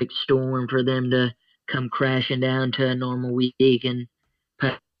perfect storm for them to come crashing down to a normal week and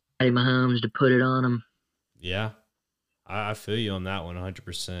Patty Mahomes to put it on them. Yeah. I feel you on that one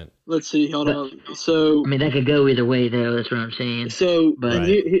 100%. Let's see. Hold on. So that could go either way, though. That's what I'm saying. So, but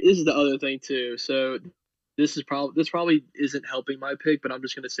this is the other thing too. So, this probably isn't helping my pick, but I'm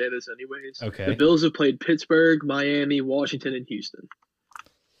just going to say this anyways. Okay. The Bills have played Pittsburgh, Miami, Washington, and Houston.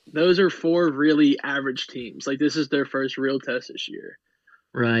 Those are 4 really average teams. Like, this is their first real test this year.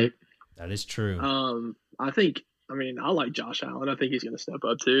 Right. That is true. I like Josh Allen. I think he's going to step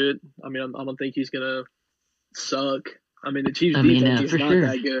up to it. I don't think he's going to suck. The Chiefs' defense is not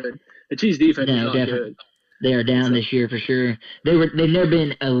that good. The Chiefs' defense is not good. They are down this year for sure. They've never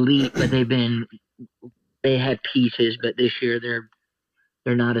been elite, but they had pieces. But this year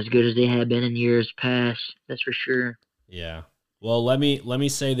they're not as good as they have been in years past. That's for sure. Yeah. Well, let me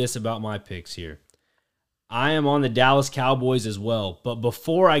say this about my picks here. I am on the Dallas Cowboys as well. But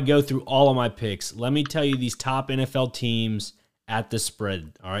before I go through all of my picks, let me tell you these top NFL teams at the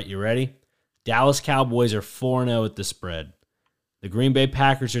spread. All right, you ready? Dallas Cowboys are 4-0 at the spread. The Green Bay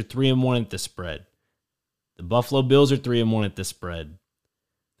Packers are 3-1 at the spread. The Buffalo Bills are 3-1 at the spread.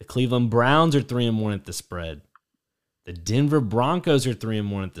 The Cleveland Browns are 3-1 at the spread. The Denver Broncos are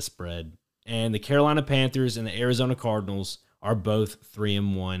 3-1 at the spread. And the Carolina Panthers and the Arizona Cardinals are both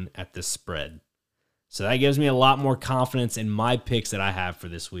 3-1 at the spread. So that gives me a lot more confidence in my picks that I have for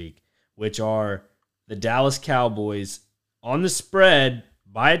this week, which are the Dallas Cowboys on the spread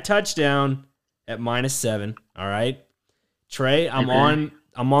by a touchdown at -7. All right, Trey, I'm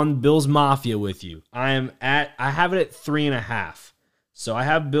on Bills Mafia with you. I have it at 3.5. So I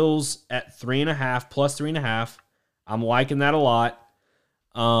have Bills at 3.5 plus 3.5. I'm liking that a lot.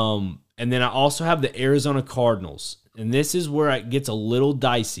 And then I also have the Arizona Cardinals. And this is where it gets a little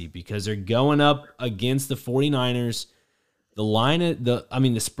dicey because they're going up against the 49ers.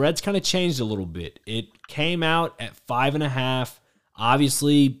 The spread's kind of changed a little bit. It came out at 5.5.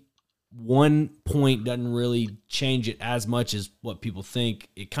 Obviously, 1 point doesn't really change it as much as what people think.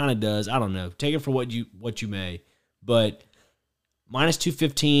 It kind of does. I don't know. Take it for what you may. But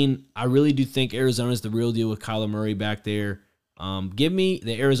 -215, I really do think Arizona's the real deal with Kyler Murray back there. Give me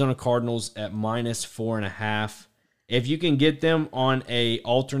the Arizona Cardinals at -4.5. If you can get them on a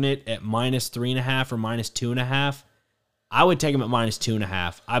alternate at -3.5 or -2.5, I would take them at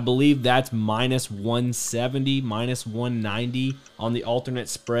 -2.5. I believe that's -170, -190 on the alternate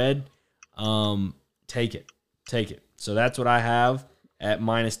spread. Take it. So that's what I have at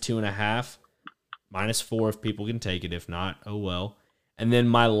 -2.5, -4 if people can take it. If not, oh well. And then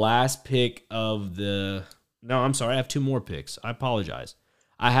my last pick of the... No, I'm sorry. I have 2 more picks. I apologize.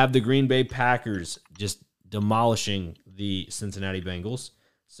 I have the Green Bay Packers just demolishing the Cincinnati Bengals.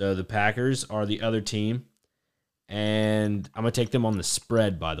 So the Packers are the other team. And I'm going to take them on the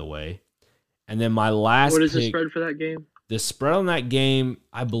spread, by the way. And then my last What is the spread for that game? The spread on that game,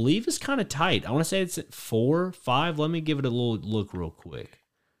 I believe, is kind of tight. I want to say it's at 4, 5. Let me give it a little look real quick.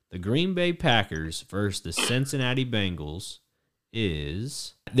 The Green Bay Packers versus the Cincinnati Bengals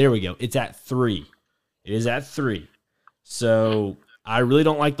is... There we go. It's at 3. It is at 3. So I really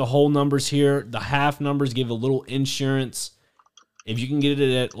don't like the whole numbers here. The half numbers give a little insurance. If you can get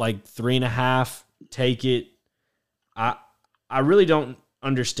it at like 3.5, take it. I really don't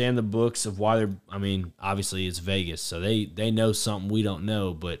understand the books of why they're... I mean, obviously it's Vegas, so they know something we don't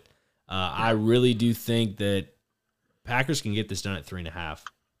know. But I really do think that Packers can get this done at 3.5.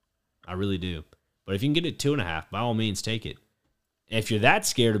 I really do. But if you can get it 2.5, by all means, take it. If you're that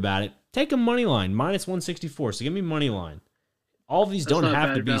scared about it, take a money line, -164. So give me money line. All of these don't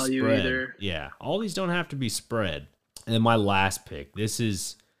have to be spread. Either. Yeah, all these don't have to be spread. And then my last pick. This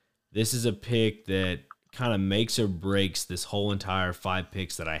is a pick that kind of makes or breaks this whole entire 5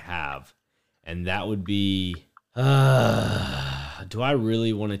 picks that I have. And that would be, do I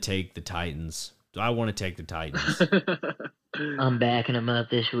really want to take the Titans? Do I want to take the Titans? I'm backing them up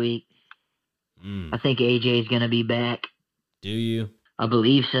this week. I think AJ's going to be back. Do you? I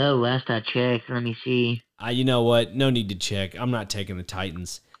believe so. Last I checked. Let me see. You know what? No need to check. I'm not taking the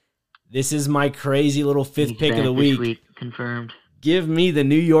Titans. This is my crazy little 5th pick of the week. Confirmed. Give me the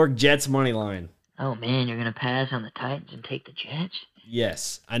New York Jets money line. Oh, man, you're going to pass on the Titans and take the Jets?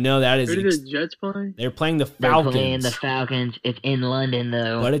 Yes. I know that is... Who did the Jets play? They're playing the Falcons. They're playing the Falcons. It's in London,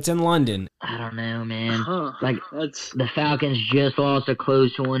 though. But it's in London. I don't know, man. That's... The Falcons just lost a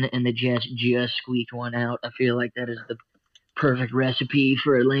close one, and the Jets just squeaked one out. I feel like that is the perfect recipe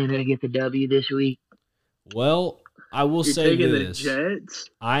for Atlanta to get the W this week. Well, I will say this. The Jets?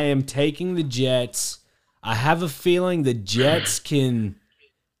 I am taking the Jets. I have a feeling the Jets can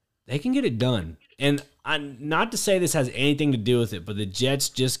get it done. And not to say this has anything to do with it, but the Jets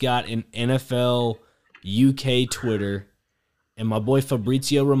just got an NFL UK Twitter. And my boy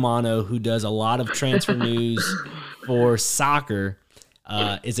Fabrizio Romano, who does a lot of transfer news for soccer,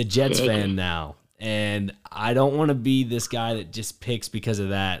 is a Jets fan now. And I don't want to be this guy that just picks because of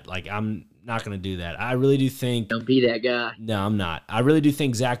that. Like, I'm not going to do that. I really do think... Don't be that guy. No, I'm not. I really do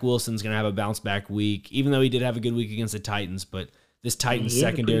think Zach Wilson's going to have a bounce-back week, even though he did have a good week against the Titans. But this Titans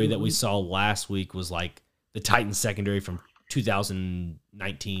secondary that we saw last week was like the Titans secondary from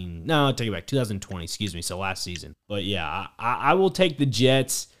 2019. No, I'll take it back. 2020, excuse me. So last season. But yeah, I will take the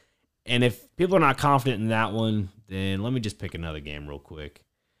Jets. And if people are not confident in that one, then let me just pick another game real quick.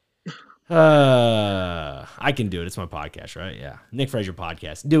 I can do it. It's my podcast, right? Yeah. Nick Frazier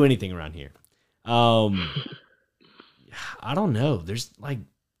podcast. Do anything around here. I don't know. There's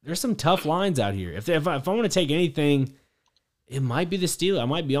some tough lines out here. If I want to take anything, It might be the Steelers. I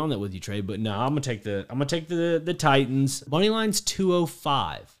might be on that with you, Trey, but no, I'm gonna take the Titans. Money line's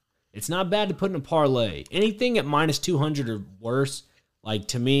 205. It's not bad to put in a parlay. Anything at minus 200 or worse, like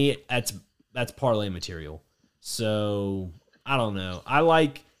to me, that's parlay material. So I don't know. I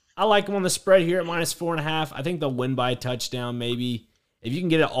like them on the spread here at minus 4.5. I think they'll win by a touchdown, maybe. If you can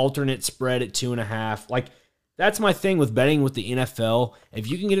get an alternate spread at 2.5, like that's my thing with betting with the NFL. If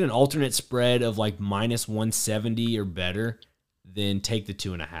you can get an alternate spread of like minus 170 or better, then take the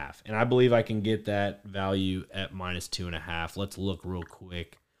 2.5. And I believe I can get that value at minus 2.5. Let's look real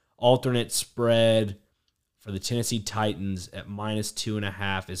quick. Alternate spread for the Tennessee Titans at minus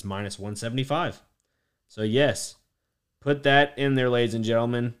 2.5 is minus 175. So yes, put that in there, ladies and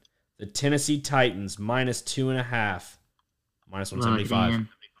gentlemen. The Tennessee Titans minus 2.5, minus 175.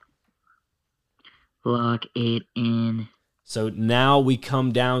 Lock it in. So now we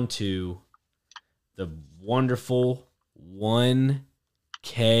come down to the wonderful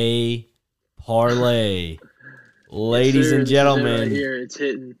 1K parlay. Ladies and gentlemen, right here, it's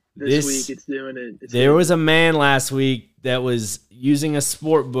hitting. This week it's doing it. There was a man last week that was using a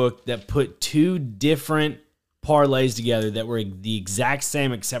sport book that put two different parlays together that were the exact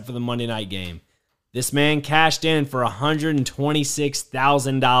same except for the Monday night game. This man cashed in for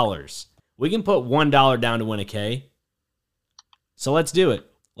 $126,000. We can put $1 down to win a K. So let's do it.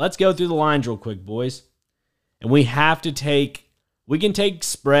 Let's go through the lines real quick, boys. And we can take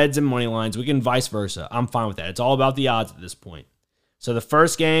spreads and money lines. We can vice versa. I'm fine with that. It's all about the odds at this point. So the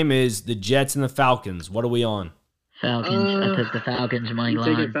first game is the Jets and the Falcons. What are we on? Falcons. I took the Falcons money line.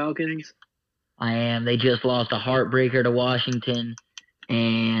 You taking Falcons? I am. They just lost a heartbreaker to Washington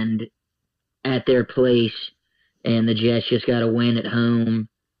and at their place, and the Jets just got to win at home.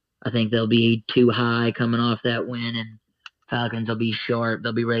 I think they'll be too high coming off that win, and Falcons will be sharp.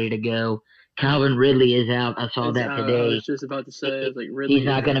 They'll be ready to go. Calvin Ridley is out. I saw that today. I was just about to say, like Ridley. He's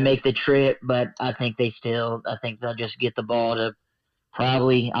not going to make the trip, but I think they'll just get the ball to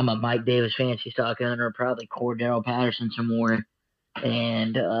probably, I'm a Mike Davis fantasy stock owner, probably Cordero Patterson some more,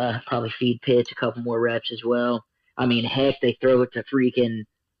 and probably feed Pitts a couple more reps as well. I mean, heck, they throw it to freaking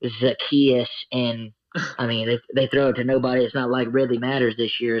Zacchaeus, and I mean, they throw it to nobody. It's not like Ridley matters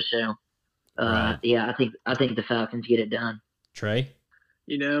this year, so Right. Yeah, I think the Falcons get it done. Trey?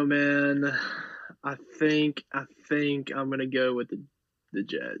 You know, man, I think I'm gonna go with the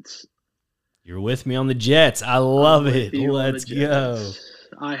Jets. You're with me on the Jets. I love I'm it. with you on the Let's go. Jets.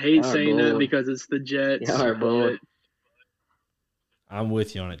 I hate saying that because it's the Jets. Yeah, boy. I'm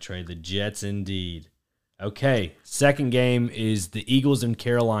with you on it, Trey. The Jets indeed. Okay, second game is the Eagles and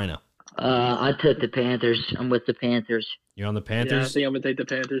Carolina. I took the Panthers. I'm with the Panthers. You're on the Yeah, I Panthers? think I'm gonna take the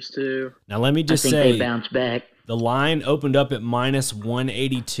Panthers too. Now let me just I think say, they bounce back. the line opened up at minus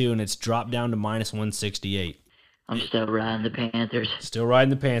 182 and it's dropped down to minus 168. I'm still riding the Panthers. Still riding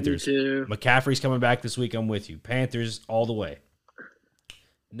the Panthers. Me too. McCaffrey's coming back this week. I'm with you. Panthers all the way.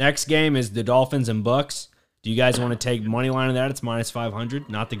 Next game is the Dolphins and Bucks. Do you guys want to take money line on that? It's minus 500,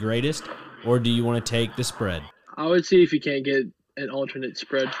 not the greatest. Or do you want to take the spread? I would see if you can't get an alternate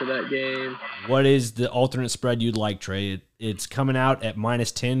spread for that game. What is the alternate spread you'd like, Trey? It's coming out at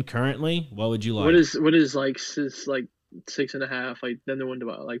minus 10 currently. What would you like? What is like 6.5? Like then they win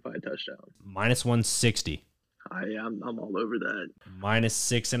by a touchdown. Minus 160. I'm all over that. Minus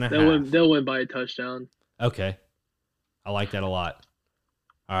 6.5. They'll win by a touchdown. Okay. I like that a lot.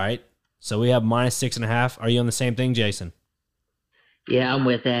 All right. So we have minus 6.5. Are you on the same thing, Jason? Yeah, I'm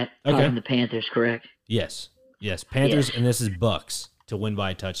with that. Okay. Talking the Panthers, correct? Yes. Panthers, Yes. and this is Bucks to win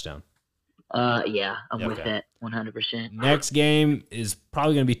by a touchdown. Yeah, I'm with Okay. that 100%. Next game is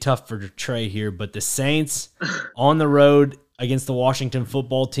probably going to be tough for Trey here, but the Saints on the road against the Washington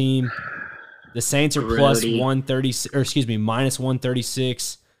football team. The Saints are plus Grody. 130, or excuse me, minus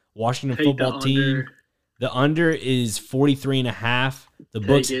 136. Washington Take football the team. under. The under is 43.5. The Take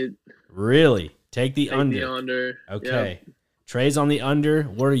books it. really take the Take under. the under. Okay. Yep. Trey's on the under.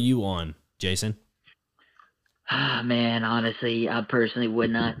 What are you on, Jason? Man, honestly, I personally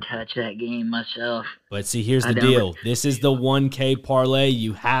would not touch that game myself. But see, here's I the don't- deal. This is the 1K parlay.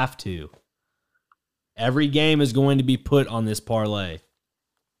 You have to. Every game is going to be put on this parlay.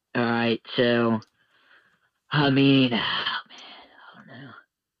 All right, so, I mean, I don't know.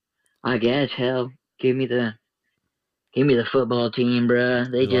 I guess, hell, give me the football team, bruh.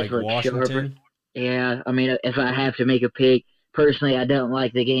 They You just like look sharper. Washington? Yeah, I mean, if I have to make a pick, personally, I don't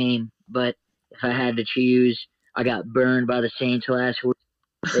like the game, but if I had to choose, I got burned by the Saints last week.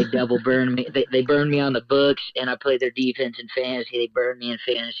 They double burned me. They burned me on the books, and I played their defense in fantasy. They burned me in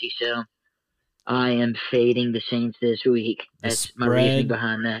fantasy, so I am fading the Saints this week. The That's my reasoning spread-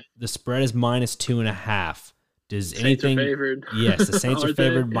 behind that. The spread is minus 2.5. Does Saints are anything? favored. Yes, the Saints are Aren't they?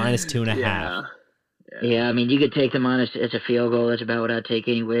 favored minus 2.5. Yeah. Yeah, I mean, you could take the minus as a field goal. That's about what I'd take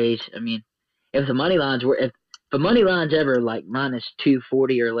anyways. I mean, if the money lines were if the money line's ever like minus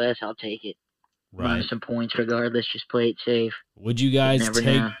 240 or less, I'll take it. Right. Minus some points regardless. Just play it safe. Would you guys never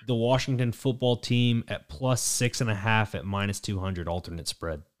take know. the Washington football team at plus 6.5 at minus 200 alternate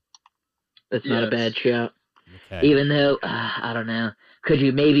spread? That's not a bad shot. Okay. Even though I don't know, could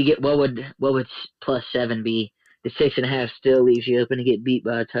you maybe get what would plus 7 be? The 6.5 still leaves you open to get beat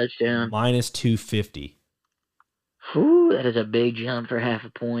by a touchdown. Minus 250. Whew, that is a big jump for half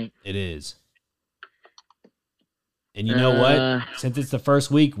a point. It is. And you know what? Since it's the first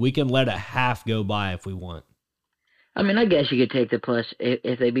week, we can let a half go by if we want. I mean, I guess you could take the plus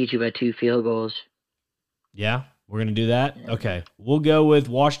if they beat you by 2 field goals. Yeah, we're going to do that? Okay. We'll go with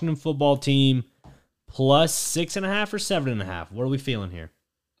Washington football team plus 6.5 or 7.5. What are we feeling here?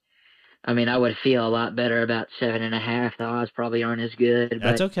 I mean, I would feel a lot better about 7.5. The odds probably aren't as good.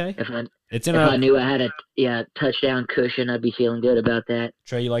 That's but okay. If If I knew I had a touchdown cushion, I'd be feeling good about that.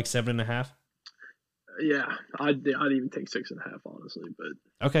 Trey, you like 7.5? Yeah, I'd even take 6.5 honestly,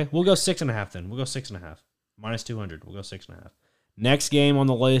 but okay, we'll go 6.5 then. We'll go 6.5 minus 200. We'll go 6.5. Next game on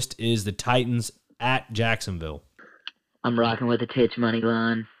the list is the Titans at Jacksonville. I'm rocking with the Tits money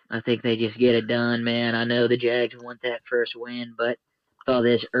line. I think they just get it done, man. I know the Jags want that first win, but with all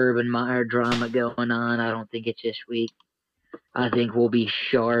this Urban Meyer drama going on, I don't think it's this week. I think we'll be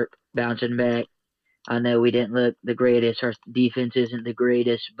sharp, bouncing back. I know we didn't look the greatest. Our defense isn't the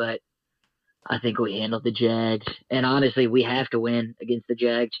greatest, but I think we handled the Jags. And honestly, we have to win against the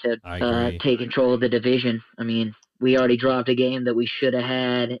Jags to take control of the division. I mean, we already dropped a game that we should have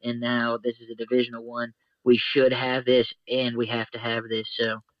had, and now this is a divisional one. We should have this, and we have to have this.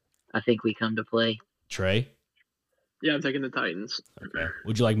 So I think we come to play. Trey? yeah, I'm taking the Titans. Okay.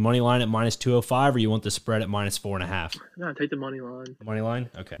 Would you like money line at minus 205, or you want the spread at minus 4.5? No, take the money line. Money line?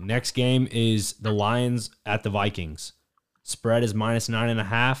 Okay. Next game is the Lions at the Vikings. Spread is minus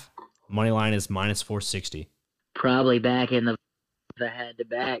 9.5. Money line is minus 460. Probably back in the if I had to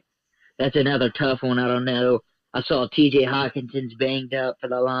back. That's another tough one. I don't know. I saw T.J. Hawkinson's banged up for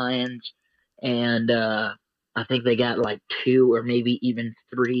the Lions, and I think they got like 2 or maybe even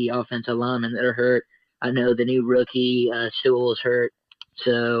 3 offensive linemen that are hurt. I know the new rookie Sewell's hurt,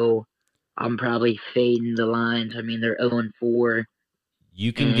 so I'm probably fading the Lions. I mean, they're 0-4.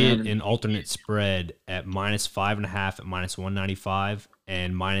 You can get an alternate spread at minus 5.5 at minus 195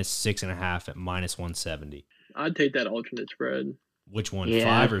 and minus 6.5 at minus 170. I'd take that alternate spread. Which one, Yeah.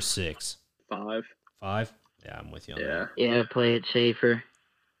 5 or 6? 5. 5? Yeah, I'm with you on Yeah. that. Yeah, play it safer.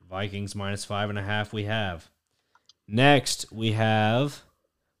 Vikings minus 5.5 we have. Next, we have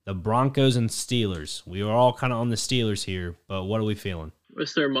the Broncos and Steelers. We are all kind of on the Steelers here, but what are we feeling?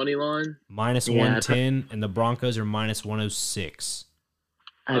 What's their money line? Minus 110, and the Broncos are minus 106.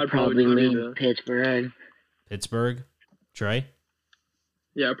 I'd I'd probably probably lean do Pittsburgh. Pittsburgh? Trey?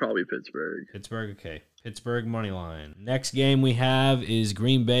 Yeah, probably Pittsburgh. Pittsburgh, okay. Pittsburgh money line. Next game we have is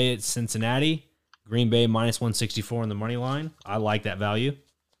Green Bay at Cincinnati. Green Bay minus 164 on the money line. I like that value.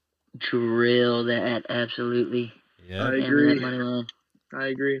 Drill that, absolutely. Yeah. I Hammer agree. that money line. I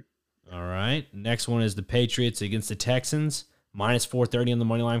agree. All right. Next one is the Patriots against the Texans. Minus 430 on the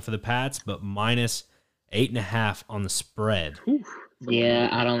money line for the Pats, but minus 8.5 on the spread. Whew. Yeah,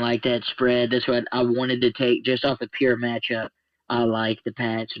 I don't like that spread. That's what I wanted to take just off a pure matchup. I like the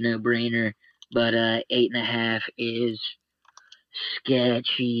Pats, no brainer. But 8.5 is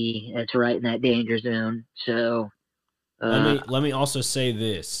sketchy. That's right in that danger zone. So Let me also say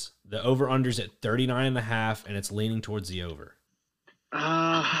this. The over-under's at 39.5, and it's leaning towards the over.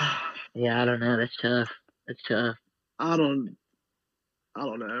 yeah, I don't know. That's tough. That's tough. I don't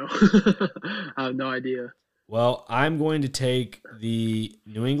know. I have no idea. Well, I'm going to take the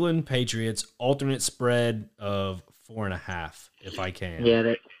New England Patriots alternate spread of 4.5 if I can.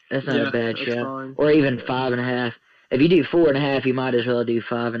 Yeah, that's not a bad that's shot. fine. Or even 5.5. If you do 4.5, you might as well do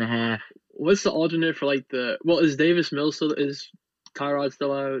 5.5. What's the alternate for like the? Well, is Davis Mills still? Is Tyrod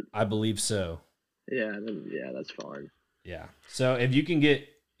still out? I believe so. Yeah, that's fine. Yeah. So if you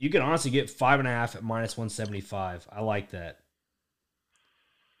can honestly get 5.5 at minus 175. I like that.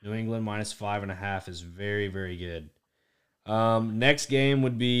 New England minus 5.5 is very, very good. Next game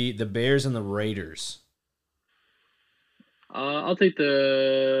would be the Bears and the Raiders. I'll take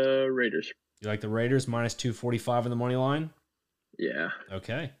the Raiders. You like the Raiders minus 245 on the money line? Yeah.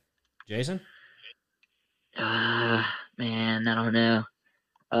 Okay. Jason? Man, I don't know.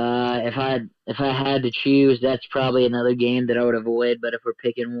 If I had to choose, that's probably another game that I would avoid. But if we're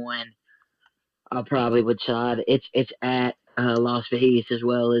picking one, I probably would side. It's at Las Vegas as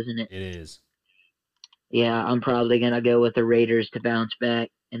well, isn't it? It is. Yeah, I'm probably going to go with the Raiders to bounce back,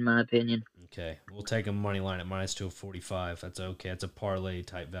 in my opinion. Okay, we'll take a money line at -245. That's okay. That's a parlay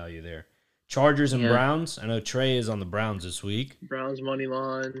type value there. Chargers and Yeah. Browns. I know Trey is on the Browns this week. Browns money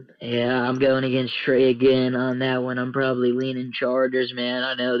line. Yeah, I'm going against Trey again on that one. I'm probably leaning Chargers, man.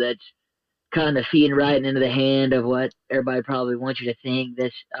 I know that's kind of feeding right into the hand of what everybody probably wants you to think.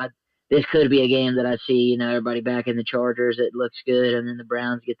 This could be a game that I see, everybody back in the Chargers. It looks good, and then the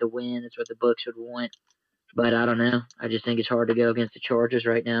Browns get the win. That's what the books would want. But I don't know. I just think it's hard to go against the Chargers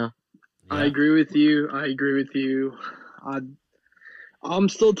right now. Yeah. I agree with you. I'm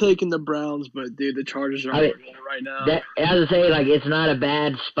still taking the Browns, but dude, the Chargers are on the roll right now. As I say, like, it's not a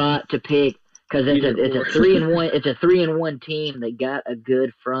bad spot to pick because it's a 3-1. It's a 3-1 team that got a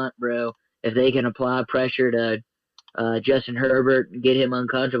good front, bro. If they can apply pressure to Justin Herbert and get him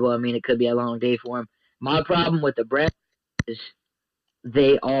uncomfortable, I mean, it could be a long day for him. My problem with the Browns is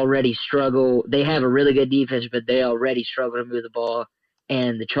they already struggle. They have a really good defense, but they already struggle to move the ball.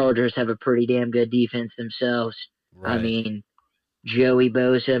 And the Chargers have a pretty damn good defense themselves. Right. I mean, Joey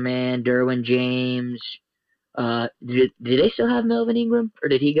Bosa, man, Derwin James. Did they still have Melvin Ingram, or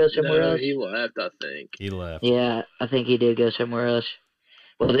did he go somewhere else? He left, I think. He left. Yeah, I think he did go somewhere else.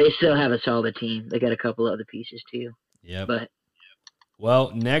 Well, they still have a solid team. They got a couple other pieces too. Yep. But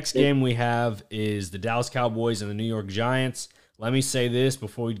well, next game we have is the Dallas Cowboys and the New York Giants. Let me say this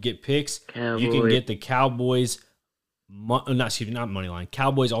before we get picks. Cowboys. You can get the Cowboys, not money line.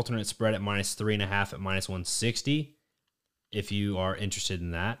 Cowboys alternate spread at -3.5 at -160. If you are interested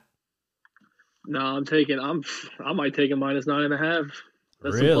in that. No, I might take a -9.5.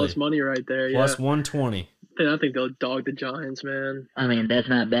 That's Really? some plus money right there. Plus 120. I think they'll dog the Giants, man. I mean, that's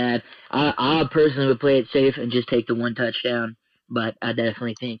not bad. I personally would play it safe and just take the one touchdown, but I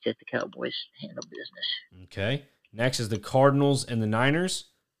definitely think that the Cowboys handle business. Okay. Next is the Cardinals and the Niners.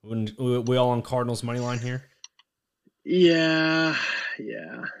 We all on Cardinals money line here? Yeah.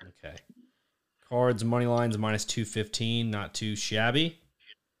 Okay. Cards money lines -215, not too shabby.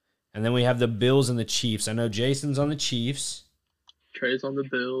 And then we have the Bills and the Chiefs. I know Jason's on the Chiefs. Trey's on the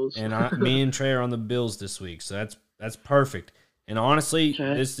Bills. And me and Trey are on the Bills this week, so that's perfect. And honestly,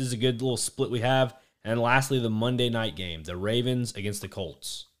 This is a good little split we have. And lastly, the Monday night game, the Ravens against the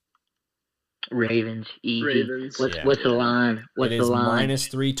Colts. Ravens, easy. Ravens. What's the line? What's the line?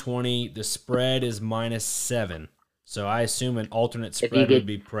 -320. The spread is -7. So I assume an alternate spread would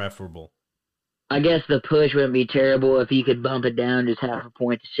be preferable. I guess the push wouldn't be terrible if you could bump it down just half a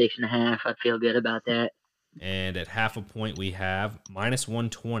point to 6.5. I'd feel good about that. And at half a point, we have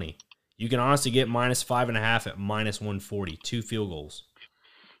 -120. You can honestly get -5.5 at -140. 2 field goals.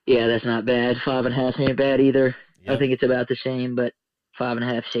 Yeah, that's not bad. 5.5 ain't bad either. Yep. I think it's about the same, but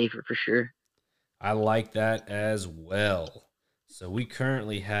 5.5 safer for sure. I like that as well. So we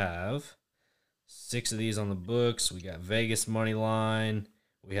currently have 6 of these on the books. We got Vegas money line.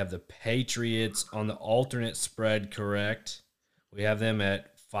 We have the Patriots on the alternate spread, correct? We have them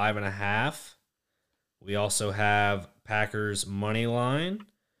at 5.5. We also have Packers money line.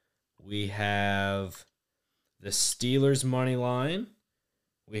 We have the Steelers money line.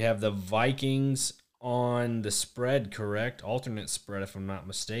 We have the Vikings on the spread, correct? Alternate spread, if I'm not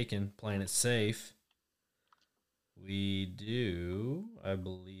mistaken, playing it safe. We do, I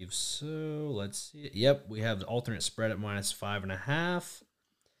believe so. Let's see. Yep, we have the alternate spread at -5.5.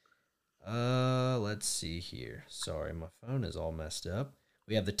 Let's see here. Sorry, my phone is all messed up.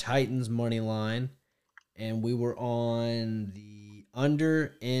 We have the Titans money line, and we were on the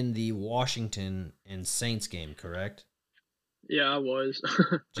under in the Washington and Saints game, correct? Yeah, I was.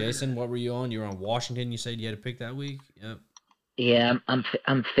 Jason, what were you on? You were on Washington. You said you had to pick that week. Yep. Yeah, I'm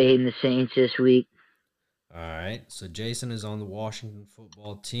fading the Saints this week. All right. So Jason is on the Washington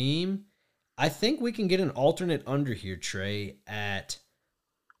football team. I think we can get an alternate under here, Trey, at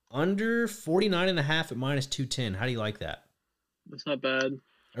under 49.5 at -210. How do you like that? That's not bad.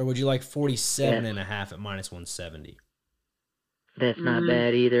 Or would you like 47.5 at -170? That's not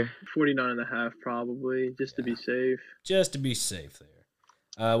bad either. 49.5 probably, just to be safe. Just to be safe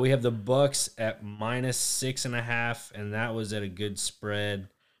there. We have the Bucks at -6.5, and that was at a good spread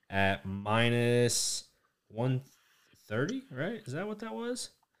at -130, right? Is that what that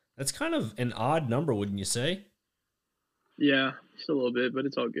was? That's kind of an odd number, wouldn't you say? Yeah, just a little bit, but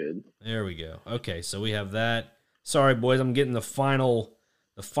it's all good. There we go. Okay, so we have that. Sorry, boys, I'm getting the final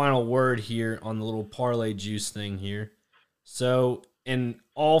word here on the little parlay juice thing here. So in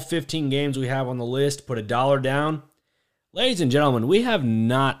all 15 games we have on the list, put $1 down. Ladies and gentlemen, we have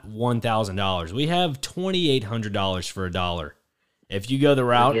not $1,000. We have $2,800 for $1. If you go the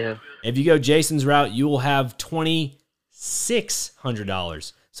route, if you go Jason's route, you will have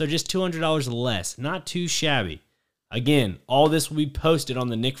 $2,600. So just $200 less. Not too shabby. Again, all this will be posted on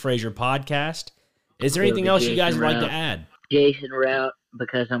the Nick Frazier podcast. Is there anything else you guys would like to add? Jason route,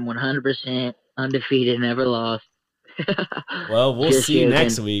 because I'm 100% undefeated, never lost. Well, we'll see you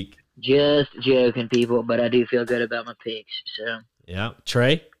next week. Just joking, people, but I do feel good about my picks. So yeah,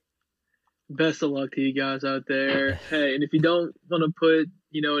 Trey. Best of luck to you guys out there. Hey, and if you don't want to put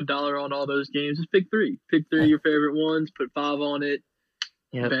 $1 on all those games, just pick 3. Pick 3 of your favorite ones. Put 5 on it.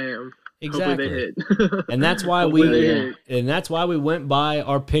 Yep. Bam. Exactly. Hopefully they hit. And that's why we went by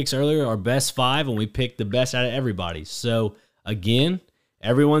our picks earlier, our best 5, and we picked the best out of everybody. So again,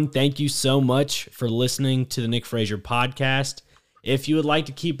 everyone, thank you so much for listening to the Nick Frazier podcast. If you would like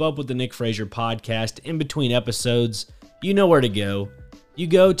to keep up with the Nick Frazier podcast in between episodes, you know where to go. You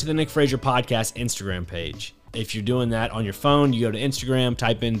go to the Nick Frazier podcast Instagram page. If you're doing that on your phone, you go to Instagram,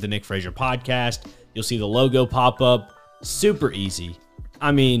 type in the Nick Frazier podcast. You'll see the logo pop up. Super easy.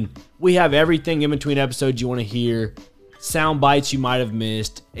 I mean, we have everything in between episodes you want to hear, sound bites you might have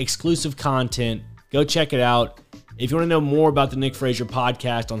missed, exclusive content. Go check it out. If you want to know more about the Nick Frazier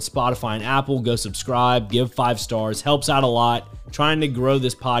podcast on Spotify and Apple, go subscribe, give 5 stars. Helps out a lot. Trying to grow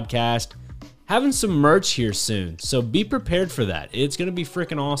this podcast. Having some merch here soon, so be prepared for that. It's going to be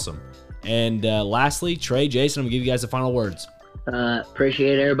freaking awesome. And lastly, Trey, Jason, I'm going to give you guys the final words.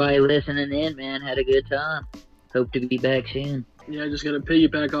 Appreciate everybody listening in, man. Had a good time. Hope to be back soon. Yeah, just going to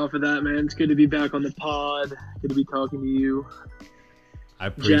piggyback off of that, man. It's good to be back on the pod. Good to be talking to you. I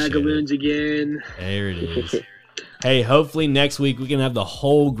appreciate Jagaloons it. Again. There it is. Hey, hopefully next week we can have the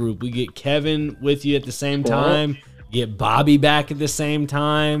whole group. We get Kevin with you at the same time. Get Bobby back at the same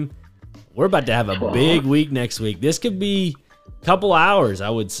time. We're about to have a big week next week. This could be a couple hours, I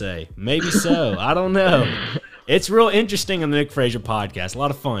would say. Maybe so. I don't know. It's real interesting on the Nick Frazier podcast. A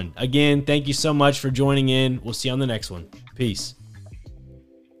lot of fun. Again, thank you so much for joining in. We'll see you on the next one. Peace.